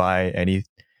couldn't buy any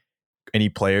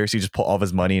players, he just put all of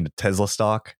his money into Tesla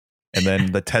stock, and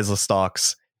then the Tesla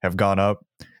stocks have gone up.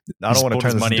 I don't want to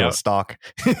turn this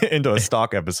into a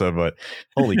stock episode, but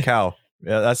holy cow.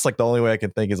 Yeah, that's like the only way I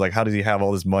can think is like, how does he have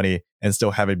all this money and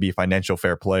still have it be financial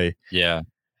fair play? Yeah.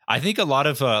 I think a lot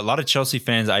of Chelsea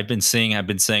fans have been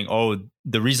saying, oh,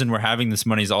 the reason we're having this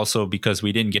money is also because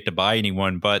we didn't get to buy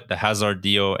anyone, but the Hazard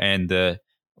deal and the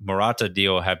Morata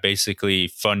deal have basically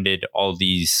funded all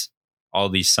these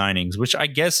signings, which I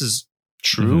guess is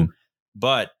true.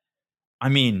 But I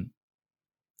mean,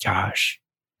 gosh,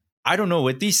 I don't know.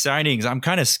 With these signings, I'm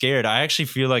kind of scared. I actually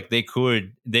feel like they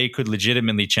could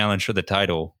legitimately challenge for the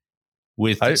title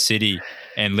with City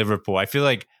and Liverpool. I feel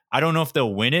like, I don't know if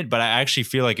they'll win it, but I actually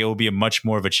feel like it will be a much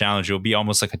more of a challenge. It will be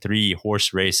almost like a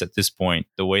 3-horse race at this point,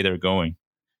 the way they're going.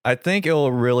 I think it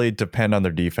will really depend on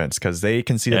their defense, because they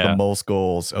conceded the most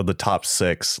goals of the top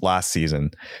 6 last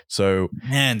season. So,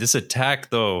 man, this attack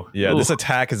though. Yeah, this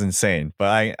attack is insane.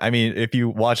 But I mean, if you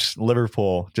watch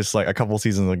Liverpool just like a couple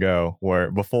seasons ago,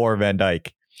 where before Van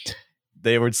Dijk,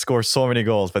 they would score so many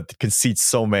goals, but concede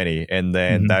so many, and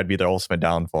then that'd be their ultimate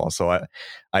downfall. So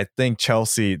I think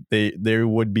Chelsea, they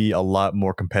would be a lot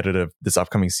more competitive this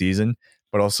upcoming season,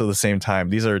 but also at the same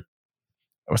time, these are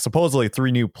supposedly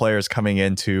 3 new players coming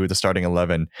into the starting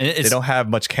 11. They don't have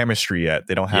much chemistry yet.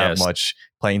 They don't have much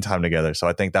playing time together. So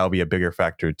I think that'll be a bigger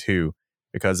factor too,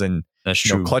 because in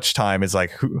clutch time is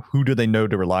like, who do they know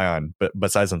to rely on but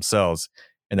besides themselves?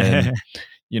 And then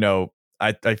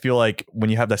I feel like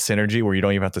when you have that synergy where you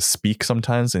don't even have to speak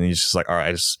sometimes, and he's just like, all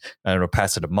right, I don't know,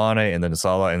 pass it to Mane, and then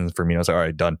Salah, and for me, I was like, all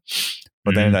right, done.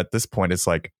 But then at this point, it's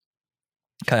like,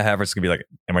 Kai Havertz could be like,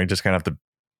 am I just gonna have to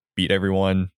beat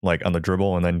everyone like on the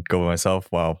dribble and then go by myself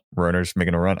while Werner's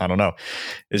making a run? I don't know.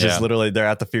 It's just literally they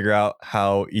have to figure out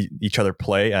how each other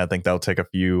play, and I think that'll take a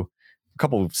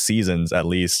couple of seasons at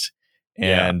least.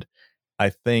 And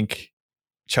I think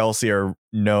Chelsea are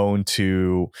known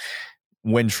to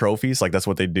win trophies, like that's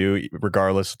what they do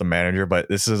regardless of the manager. But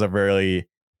this is a very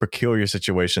peculiar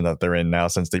situation that they're in now,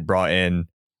 since they brought in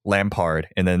Lampard,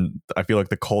 and then I feel like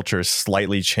the culture is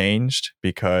slightly changed,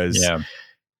 because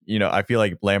I feel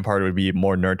like Lampard would be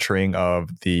more nurturing of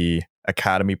the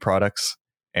academy products,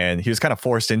 and he was kind of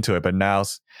forced into it, but now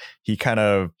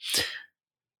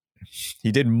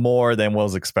he did more than what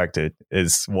was expected,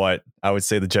 is what I would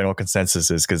say the general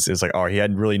consensus is, because it's like, he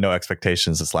had really no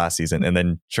expectations this last season. And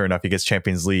then sure enough, he gets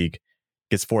Champions League,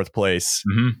 gets 4th place,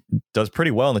 does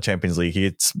pretty well in the Champions League. He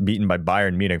gets beaten by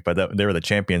Bayern Munich, but they were the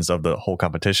champions of the whole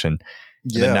competition.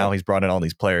 And then now he's brought in all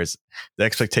these players. The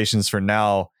expectations for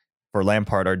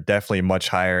Lampard are definitely much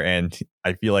higher. And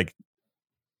I feel like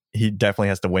he definitely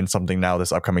has to win something now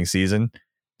this upcoming season.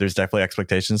 There's definitely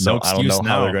expectations. So I don't know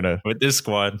how they're going to, with this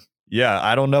squad. Yeah,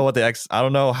 I don't know I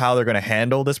don't know how they're going to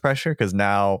handle this pressure, because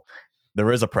now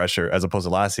there is a pressure as opposed to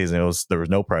last season. There was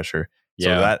no pressure. So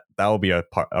that will be a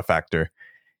factor,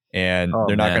 and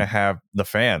they're not going to have the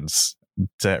fans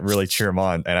to really cheer them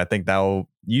on. And I think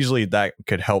that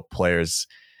could help players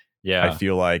Yeah. I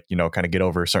feel like, kind of get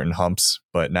over certain humps,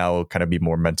 but now it'll kind of be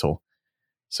more mental.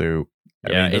 So, I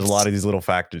mean, there's a lot of these little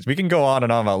factors. We can go on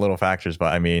and on about little factors,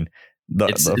 but I mean,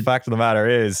 the fact of the matter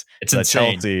is it's that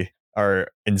insane. Chelsea are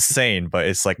insane, but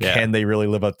it's like, can they really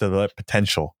live up to the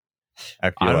potential? I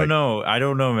don't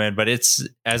know, man. But it's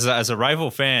as a rival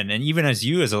fan, and even as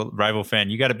you as a rival fan,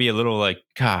 you got to be a little like,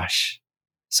 gosh,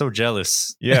 so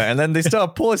jealous. Yeah, and then they still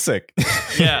have Pulisic.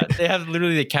 Yeah, they have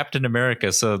literally the Captain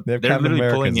America, so they're literally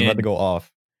pulling in. About to go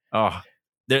off. Oh,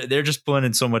 they're just pulling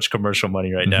in so much commercial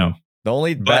money right now. The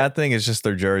only bad thing is just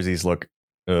their jerseys look.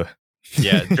 Ugh.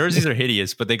 Yeah, jerseys are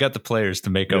hideous, but they got the players to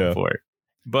make up for it.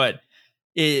 But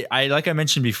like I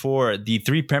mentioned before, the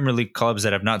 3 Premier League clubs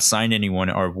that have not signed anyone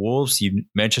are Wolves,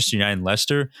 Manchester United, and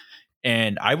Leicester.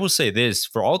 And I will say this,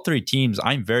 for all 3 teams,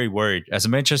 I'm very worried. As a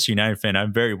Manchester United fan,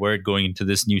 I'm very worried going into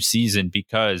this new season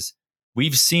because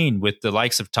we've seen with the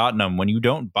likes of Tottenham, when you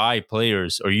don't buy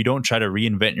players or you don't try to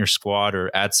reinvent your squad or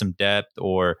add some depth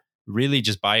or really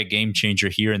just buy a game changer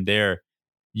here and there,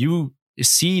 you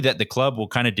see that the club will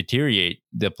kind of deteriorate.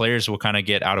 The players will kind of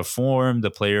get out of form. The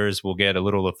players will get a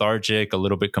little lethargic, a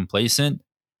little bit complacent.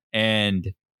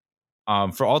 And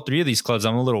for all 3 of these clubs,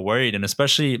 I'm a little worried, and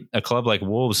especially a club like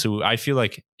Wolves, who I feel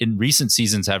like in recent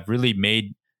seasons have really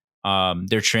made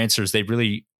their transfers. They've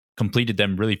really completed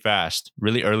them really fast,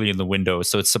 really early in the window.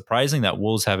 So it's surprising that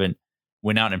Wolves haven't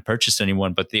went out and purchased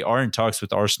anyone, but they are in talks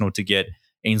with Arsenal to get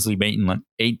Ainsley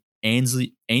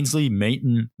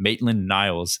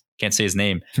Maitland-Niles. Can't say his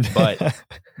name, but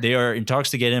they are in talks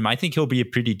to get him. I think he'll be a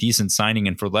pretty decent signing.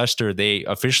 And for Leicester, they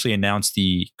officially announced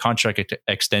the contract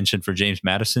extension for James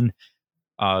Maddison.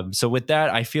 So with that,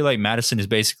 I feel like Maddison is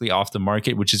basically off the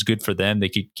market, which is good for them. They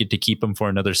could get to keep him for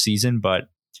another season, but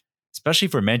especially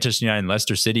for Manchester United and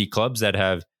Leicester City, clubs that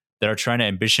are trying to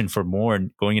ambition for more and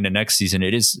going into next season,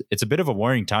 it's a bit of a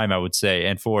worrying time, I would say.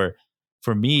 And for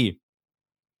me,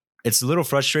 it's a little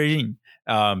frustrating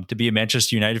to be a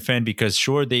Manchester United fan because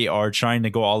sure, they are trying to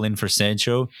go all in for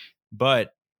Sancho,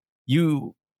 but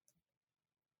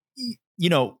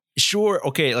sure,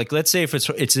 okay, like let's say if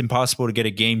it's impossible to get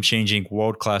a game-changing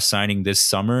world-class signing this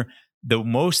summer, the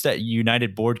most that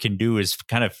United board can do is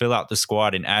kind of fill out the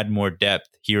squad and add more depth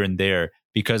here and there,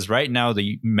 because right now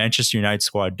the Manchester United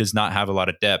squad does not have a lot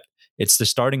of depth. It's the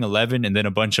starting 11 and then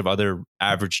a bunch of other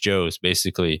average Joes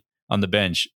basically on the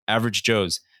bench, average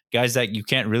Joes, guys that you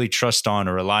can't really trust on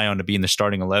or rely on to be in the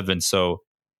starting 11. So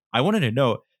I wanted to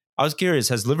know, I was curious,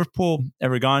 has Liverpool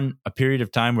ever gone a period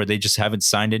of time where they just haven't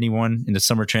signed anyone in the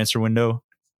summer transfer window?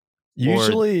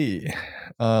 Usually,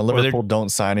 Liverpool don't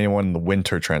sign anyone in the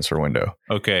winter transfer window.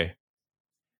 Okay.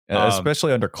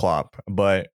 Especially under Klopp.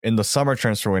 But in the summer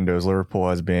transfer windows, Liverpool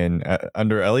has been,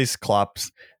 under at least Klopp's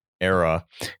era,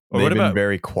 they've been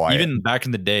very quiet. Even back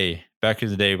in the day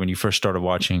when you first started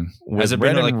watching. With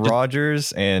Brendan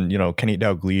Rodgers and, Kenny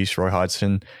Dalglish, Roy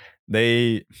Hodgson,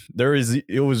 it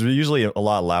was usually a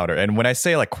lot louder. And when I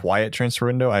say like quiet transfer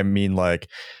window, I mean like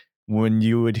when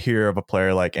you would hear of a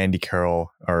player like Andy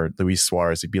Carroll or Luis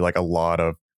Suarez, it'd be like a lot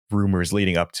of rumors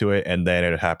leading up to it, and then it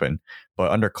would happen.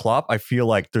 But under Klopp, I feel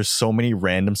like there's so many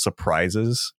random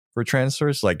surprises for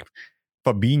transfers. Like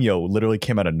Fabinho literally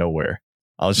came out of nowhere.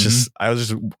 I was just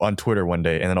on Twitter one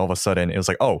day, and then all of a sudden it was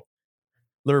like, oh,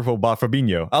 Liverpool bought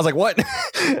Fabinho. I was like, what?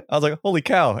 I was like, holy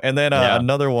cow. And then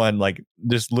another one, like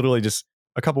just literally just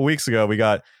a couple weeks ago, we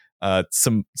got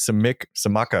Tsimikas,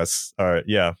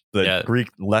 Greek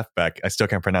left back. I still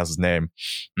can't pronounce his name.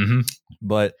 Mm-hmm.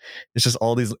 But it's just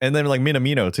all these. And then like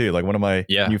Minamino too, like one of my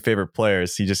new favorite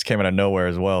players. He just came out of nowhere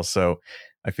as well. So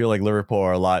I feel like Liverpool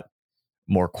are a lot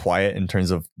more quiet in terms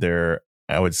of their,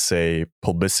 I would say,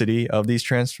 publicity of these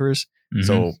transfers. Mm-hmm.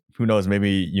 So who knows, maybe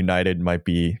United might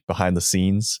be behind the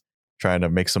scenes trying to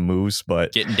make some moves,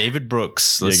 but getting David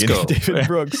Brooks. Let's go. David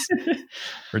Brooks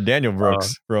or Daniel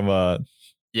Brooks from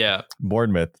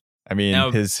Bournemouth. I mean,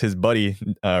 now, his buddy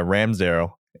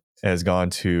Ramsdale has gone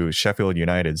to Sheffield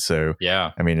United. So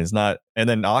yeah, I mean, it's not, and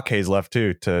then Ake's left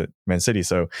too to Man City.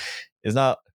 So it's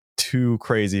not too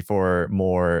crazy for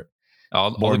more.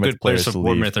 All the good players from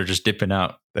Bournemouth are just dipping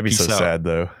out. That'd be so sad,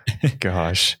 though.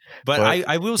 Gosh. But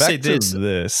I will say this.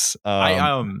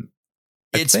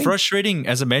 It's frustrating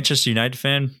as a Manchester United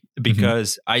fan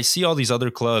because I see all these other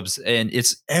clubs, and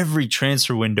it's every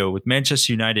transfer window with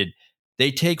Manchester United. They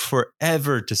take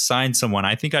forever to sign someone.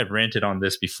 I think I've ranted on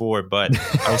this before, but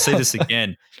I'll say this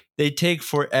again. They take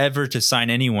forever to sign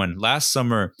anyone. Last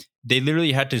summer, they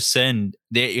literally had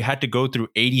to go through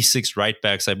 86 right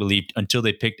backs, I believe, until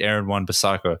they picked Aaron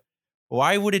Wan-Bissaka.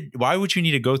 Why would you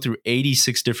need to go through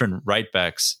 86 different right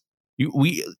backs?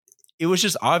 it was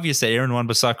just obvious that Aaron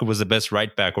Wan-Bissaka was the best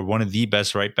right back or one of the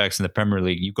best right backs in the Premier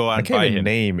League. You go out and buy him.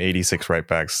 Name 86 right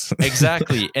backs.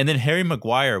 Exactly. And then Harry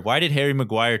Maguire. Why did Harry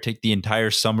Maguire take the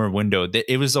entire summer window?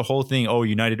 It was the whole thing. Oh,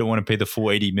 United don't want to pay the full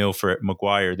 80 mil for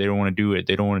Maguire. They don't want to do it.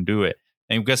 They don't want to do it.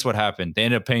 And guess what happened? They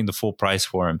ended up paying the full price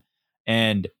for him.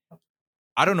 And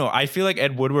I don't know. I feel like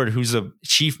Ed Woodward, who's a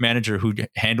chief manager who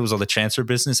handles all the transfer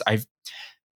business,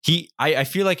 I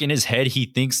feel like in his head, he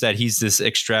thinks that he's this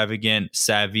extravagant,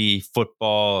 savvy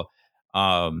football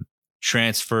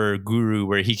transfer guru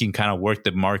where he can kind of work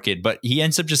the market, but he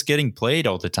ends up just getting played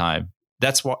all the time.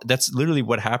 That's literally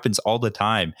what happens all the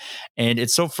time. And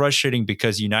it's so frustrating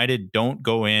because United don't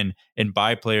go in and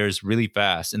buy players really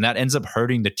fast. And that ends up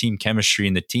hurting the team chemistry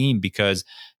in the team because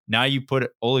now you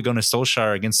put Ole Gunnar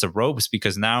Solskjaer against the ropes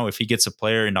because now if he gets a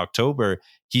player in October,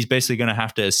 he's basically going to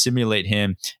have to assimilate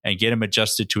him and get him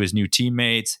adjusted to his new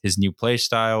teammates, his new play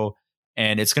style.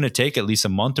 And it's going to take at least a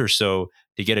month or so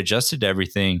to get adjusted to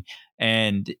everything.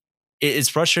 And it's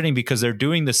frustrating because they're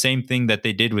doing the same thing that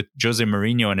they did with Jose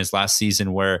Mourinho in his last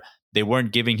season, where they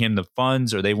weren't giving him the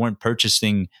funds or they weren't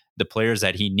purchasing the players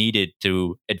that he needed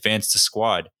to advance the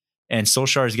squad. And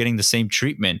Solskjaer is getting the same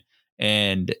treatment.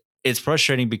 And it's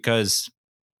frustrating because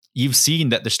you've seen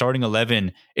that the starting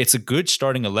 11, it's a good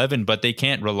starting 11, but they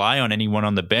can't rely on anyone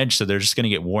on the bench. So they're just going to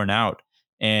get worn out.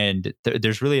 And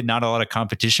there's really not a lot of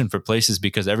competition for places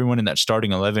because everyone in that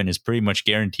starting 11 is pretty much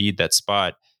guaranteed that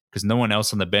spot because no one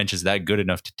else on the bench is that good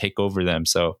enough to take over them.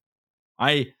 So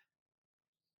I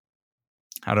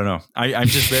don't know. I'm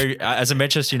just very, as a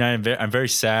Manchester United, I'm very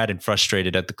sad and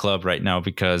frustrated at the club right now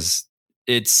because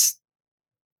I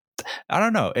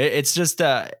don't know. It's just,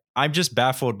 I'm just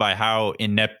baffled by how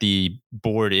inept the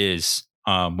board is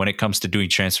when it comes to doing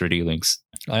transfer dealings.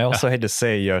 I also hate to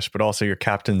say, Yash, but also your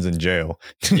captain's in jail.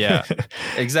 Yeah,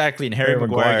 exactly. And Harry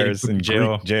Maguire is in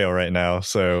jail right now.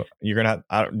 So you're going to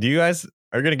have,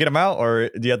 are you going to get him out or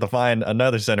do you have to find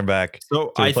another center back?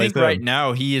 So I think right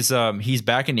now he's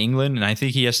back in England and I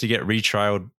think he has to get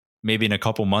retrialed maybe in a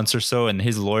couple months or so. And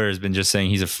his lawyer has been just saying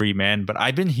he's a free man. But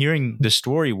I've been hearing the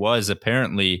story was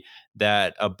apparently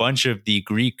that a bunch of the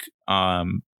Greek,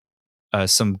 some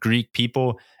Greek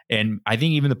people, and I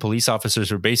think even the police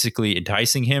officers were basically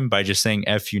enticing him by just saying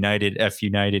F United, F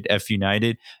United, F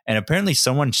United. And apparently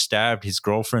someone stabbed his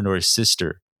girlfriend or his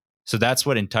sister. So that's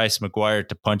what enticed Maguire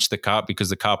to punch the cop because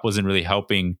the cop wasn't really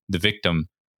helping the victim.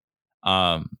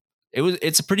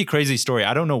 It's a pretty crazy story.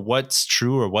 I don't know what's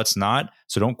true or what's not.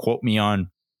 So don't quote me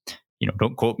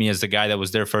don't quote me as the guy that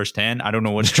was there firsthand. I don't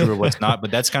know what's true or what's not,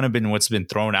 but that's kind of been what's been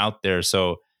thrown out there.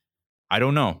 So I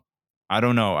don't know.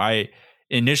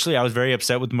 Initially I was very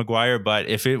upset with Maguire, but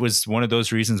if it was one of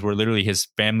those reasons where literally his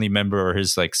family member or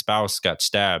his like spouse got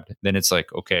stabbed, then it's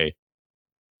like, okay,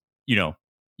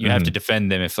 you have to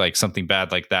defend them if like something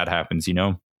bad like that happens,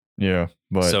 Yeah.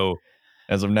 But so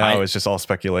as of now, it's just all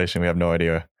speculation. We have no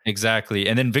idea. Exactly.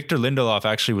 And then Victor Lindelof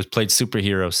actually was played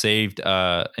superhero, saved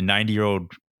a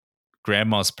 90-year-old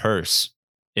grandma's purse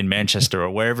in Manchester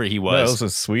or wherever he was. No, it was in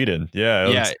Sweden.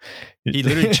 Yeah. He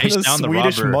literally chased down the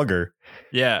Swedish robber. Mugger.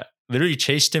 Yeah. Literally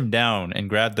chased him down and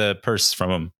grabbed the purse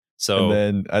from him. So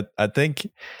and then I think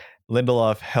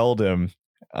Lindelof held him.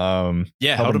 Held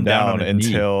him down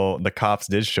until the cops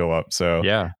did show up. So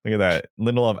yeah, look at that.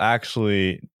 Lindelof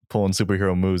actually pulling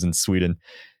superhero moves in Sweden.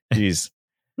 Jeez.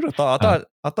 Who'd have thought?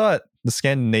 I thought the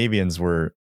Scandinavians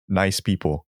were nice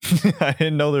people. I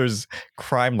didn't know there's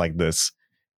crime like this,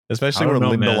 especially where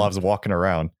Lindelof's walking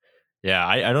around. Yeah,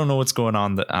 I don't know what's going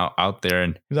on out there,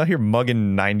 and he's out here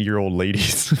mugging 90-year-old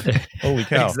ladies. Holy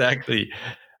cow! Exactly.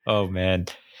 Oh man,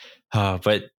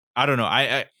 but I don't know.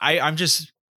 I'm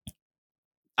just.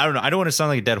 I don't know. I don't want to sound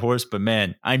like a dead horse, but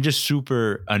man, I'm just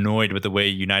super annoyed with the way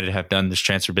United have done this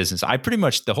transfer business. I pretty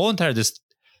much the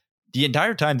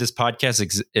entire time this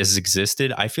podcast has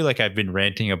existed, I feel like I've been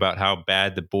ranting about how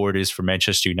bad the board is for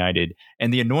Manchester United.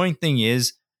 And the annoying thing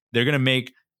is they're going to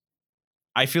make,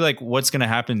 I feel like what's going to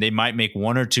happen, they might make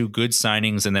one or two good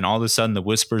signings and then all of a sudden the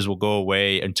whispers will go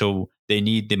away until they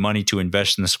need the money to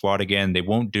invest in the squad again. They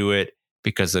won't do it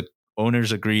because the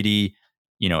owners are greedy.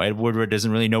 Ed Woodward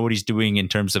doesn't really know what he's doing in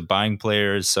terms of buying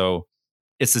players. So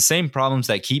it's the same problems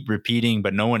that keep repeating,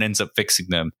 but no one ends up fixing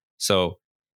them. So,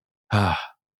 I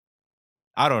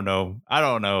don't know.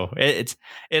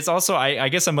 It's also, I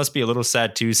guess I must be a little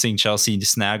sad too, seeing Chelsea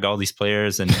snag all these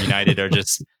players and United are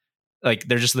just like,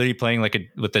 they're just literally playing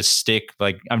with a stick.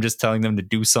 Like I'm just telling them to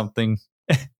do something.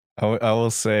 I will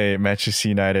say Manchester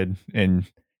United and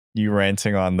you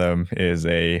ranting on them is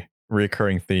a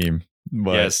recurring theme,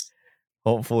 but yes.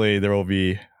 Hopefully there will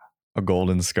be a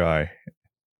golden sky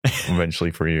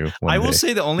eventually for you. I will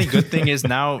say the only good thing is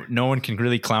now no one can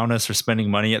really clown us for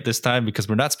spending money at this time because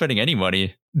we're not spending any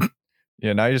money.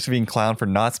 Yeah, now you're just being clowned for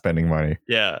not spending money.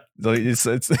 Yeah, so it's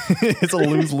it's a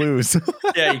lose-lose.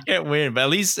 Yeah, you can't win, but at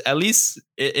least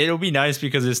it'll be nice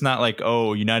because it's not like,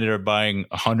 oh, United are buying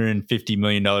 $150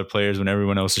 million players when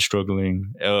everyone else is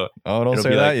struggling. Don't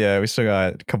say that yet. We still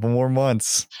got a couple more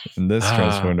months in this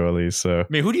transfer window at least. So, I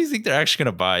mean, who do you think they're actually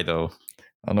gonna buy though?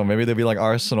 I don't know. Maybe they'll be like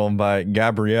Arsenal and buy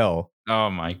Gabriel.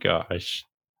 Oh my gosh.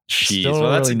 Jeez. Still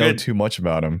don't really know too much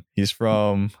about him. He's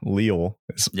from Lille,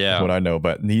 is what I know,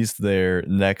 but he's their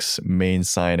next main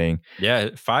signing. Yeah,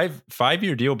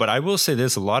 five-year deal. But I will say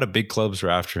this: a lot of big clubs were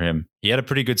after him. He had a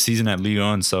pretty good season at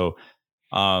Lyon, so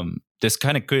this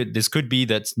could be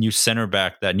that new center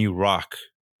back, that new rock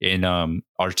in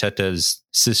Arteta's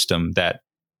system that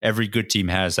every good team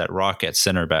has. That rock at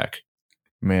center back.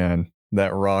 Man,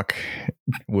 that rock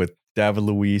with David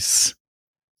Luiz,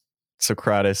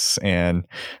 Socrates, and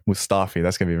Mustafi.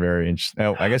 That's going to be very interesting.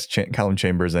 Oh, I guess Callum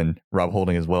Chambers and Rob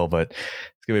Holding as well, but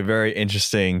it's going to be very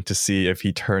interesting to see if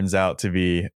he turns out to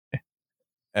be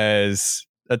as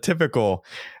a typical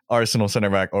Arsenal center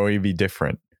back or he'd be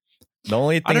different. The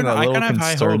only thing that little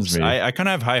concerns me. I kind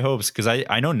of have high hopes because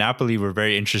I know Napoli were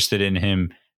very interested in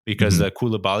him because of the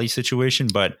Koulibaly situation,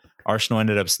 but Arsenal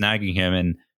ended up snagging him.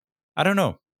 And I don't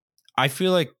know. I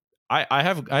feel like I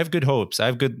have good hopes. I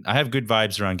have good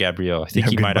vibes around Gabriel. I think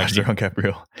he might actually around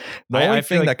Gabriel. The only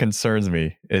thing that concerns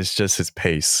me is just his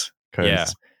pace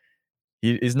because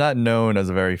he's not known as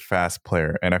a very fast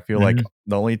player, and I feel like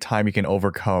the only time you can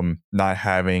overcome not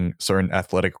having certain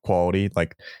athletic quality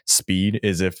like speed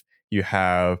is if you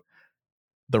have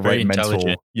the right mental,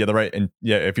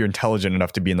 if you're intelligent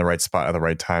enough to be in the right spot at the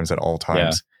right times at all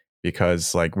times.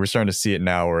 Because like we're starting to see it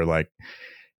now, where like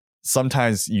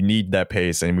sometimes you need that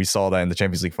pace, and we saw that in the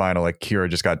Champions League final. Like Kira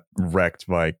just got wrecked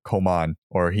by Coman,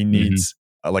 or he needs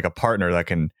like a partner that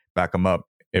can back him up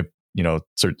if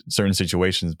certain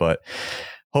situations. But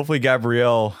hopefully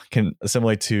Gabriel can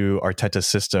assimilate to Arteta's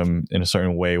system in a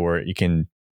certain way where he can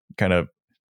kind of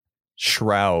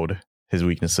shroud his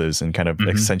weaknesses and kind of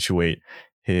accentuate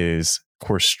his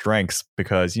core strengths,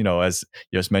 because as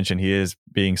you just mentioned, he is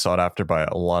being sought after by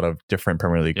a lot of different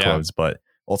Premier League clubs, but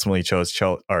ultimately chose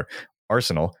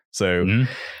Arsenal. So it'd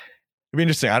be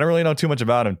interesting. I don't really know too much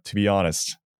about him, to be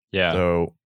honest. Yeah.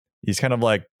 So he's kind of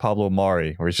like Pablo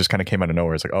Mari, where he just kind of came out of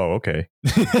nowhere. It's like, oh, okay.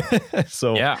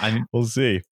 So we'll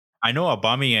see. I know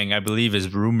Aubameyang, I believe,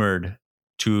 is rumored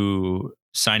to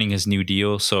signing his new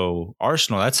deal. So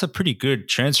Arsenal, that's a pretty good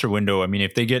transfer window. I mean,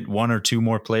 if they get one or two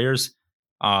more players,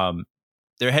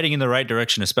 they're heading in the right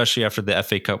direction, especially after the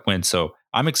FA Cup win. So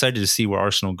I'm excited to see where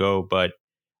Arsenal go. But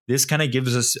this kind of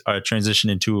gives us a transition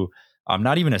into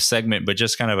not even a segment, but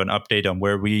just kind of an update on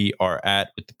where we are at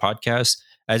with the podcast.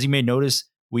 As you may notice,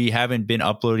 we haven't been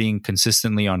uploading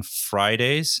consistently on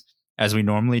Fridays as we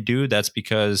normally do. That's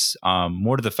because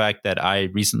more to the fact that I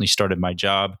recently started my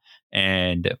job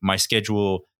and my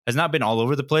schedule has not been all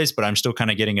over the place, but I'm still kind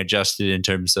of getting adjusted in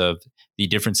terms of the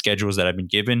different schedules that I've been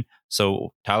given.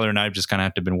 So Tyler and I have just kind of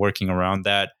have to been working around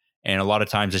that. And a lot of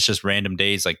times it's just random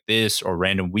days like this or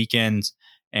random weekends.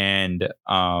 And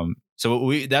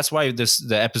so that's why the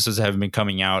episodes haven't been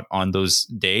coming out on those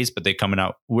days, but they're coming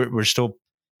out. We're still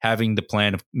having the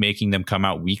plan of making them come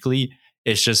out weekly.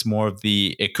 It's just more of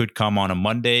it could come on a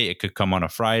Monday, it could come on a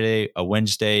Friday, a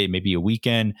Wednesday, maybe a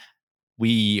weekend.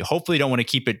 We hopefully don't want to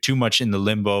keep it too much in the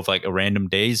limbo of like a random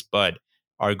days, but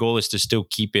our goal is to still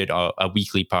keep it a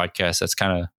weekly podcast. That's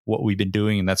kind of what we've been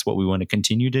doing, and that's what we want to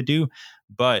continue to do.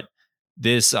 But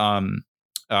this,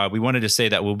 we wanted to say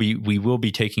that we will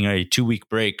be taking a 2-week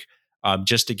break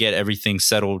just to get everything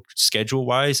settled schedule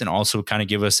wise, and also kind of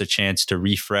give us a chance to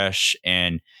refresh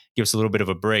and give us a little bit of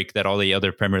a break that all the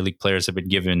other Premier League players have been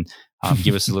given.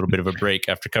 Give us a little bit of a break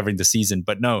after covering the season,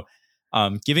 but no,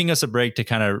 giving us a break to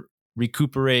kind of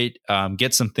recuperate,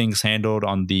 get some things handled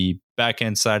on the back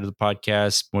end side of the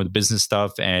podcast, more the business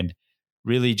stuff, and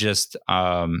really just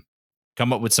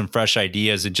come up with some fresh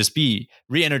ideas and just be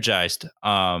re-energized.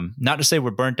 Not to say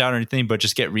we're burnt out or anything, but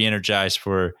just get re-energized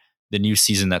for the new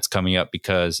season that's coming up,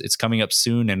 because it's coming up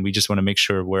soon and we just want to make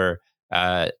sure we're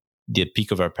at the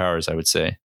peak of our powers, I would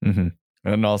say.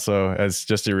 And also, as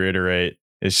just to reiterate,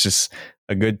 it's just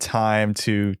a good time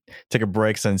to take a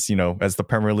break, since, as the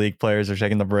Premier League players are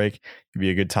taking the break, it'd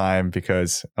be a good time,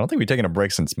 because I don't think we've taken a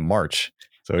break since March.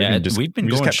 So we've been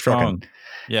going strong. Trucking.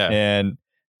 Yeah. And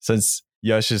since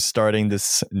Yash is starting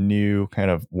this new kind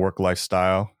of work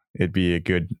lifestyle, it'd be a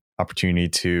good opportunity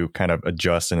to kind of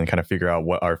adjust and then kind of figure out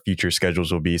what our future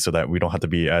schedules will be, so that we don't have to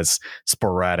be as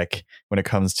sporadic when it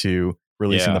comes to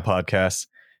releasing the podcast.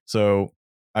 So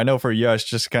I know for Yash,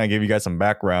 just to kind of give you guys some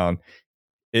background,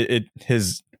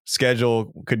 his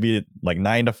schedule could be like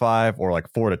 9 to 5 or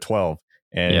like 4 to 12,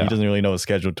 and he doesn't really know his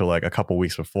schedule till like a couple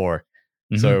weeks before.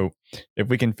 Mm-hmm. So if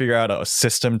we can figure out a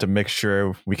system to make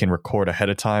sure we can record ahead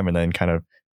of time and then kind of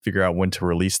figure out when to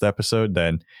release the episode,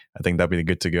 then I think that'd be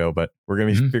good to go. But we're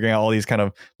going to be figuring out all these kind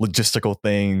of logistical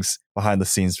things behind the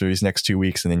scenes for these next 2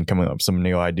 weeks and then coming up with some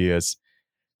new ideas.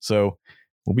 So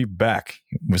we'll be back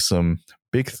with some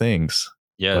big things.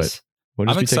 Yes. But we'll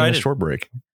just be taking a short break.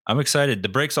 I'm excited. The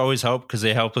breaks always help because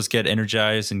they help us get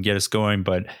energized and get us going.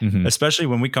 But especially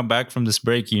when we come back from this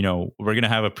break, we're going to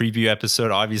have a preview episode.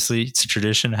 Obviously, it's a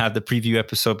tradition to have the preview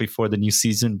episode before the new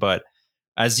season. But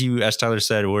as Tyler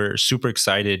said, we're super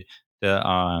excited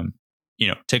to,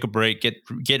 take a break,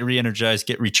 get re-energized,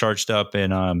 get recharged up,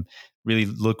 and really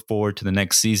look forward to the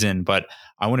next season. But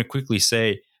I want to quickly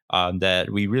say that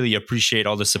we really appreciate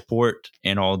all the support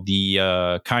and all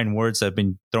the kind words that have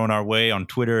been thrown our way on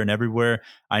Twitter and everywhere.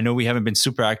 I know we haven't been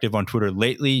super active on Twitter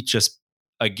lately, just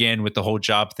again with the whole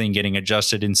job thing getting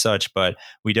adjusted and such, but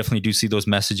we definitely do see those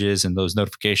messages and those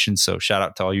notifications. So shout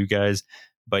out to all you guys.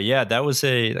 But yeah,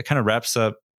 that kind of wraps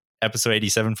up episode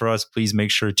 87 for us. Please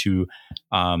make sure to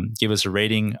give us a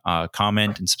rating,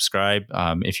 comment, and subscribe.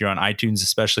 If you're on iTunes,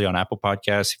 especially on Apple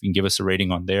Podcasts, if you can give us a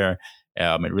rating on there,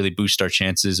 it really boosts our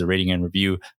chances, a rating and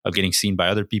review, of getting seen by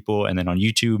other people. And then on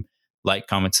YouTube, like,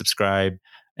 comment, subscribe.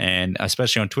 And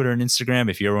especially on Twitter and Instagram,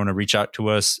 if you ever want to reach out to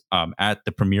us at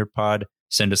the Premier Pod,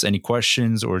 send us any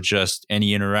questions or just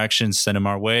any interactions, send them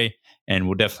our way. And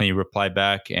we'll definitely reply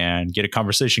back and get a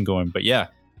conversation going. But yeah,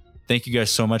 thank you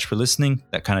guys so much for listening.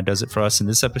 That kind of does it for us in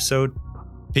this episode.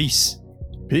 Peace.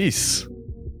 Peace.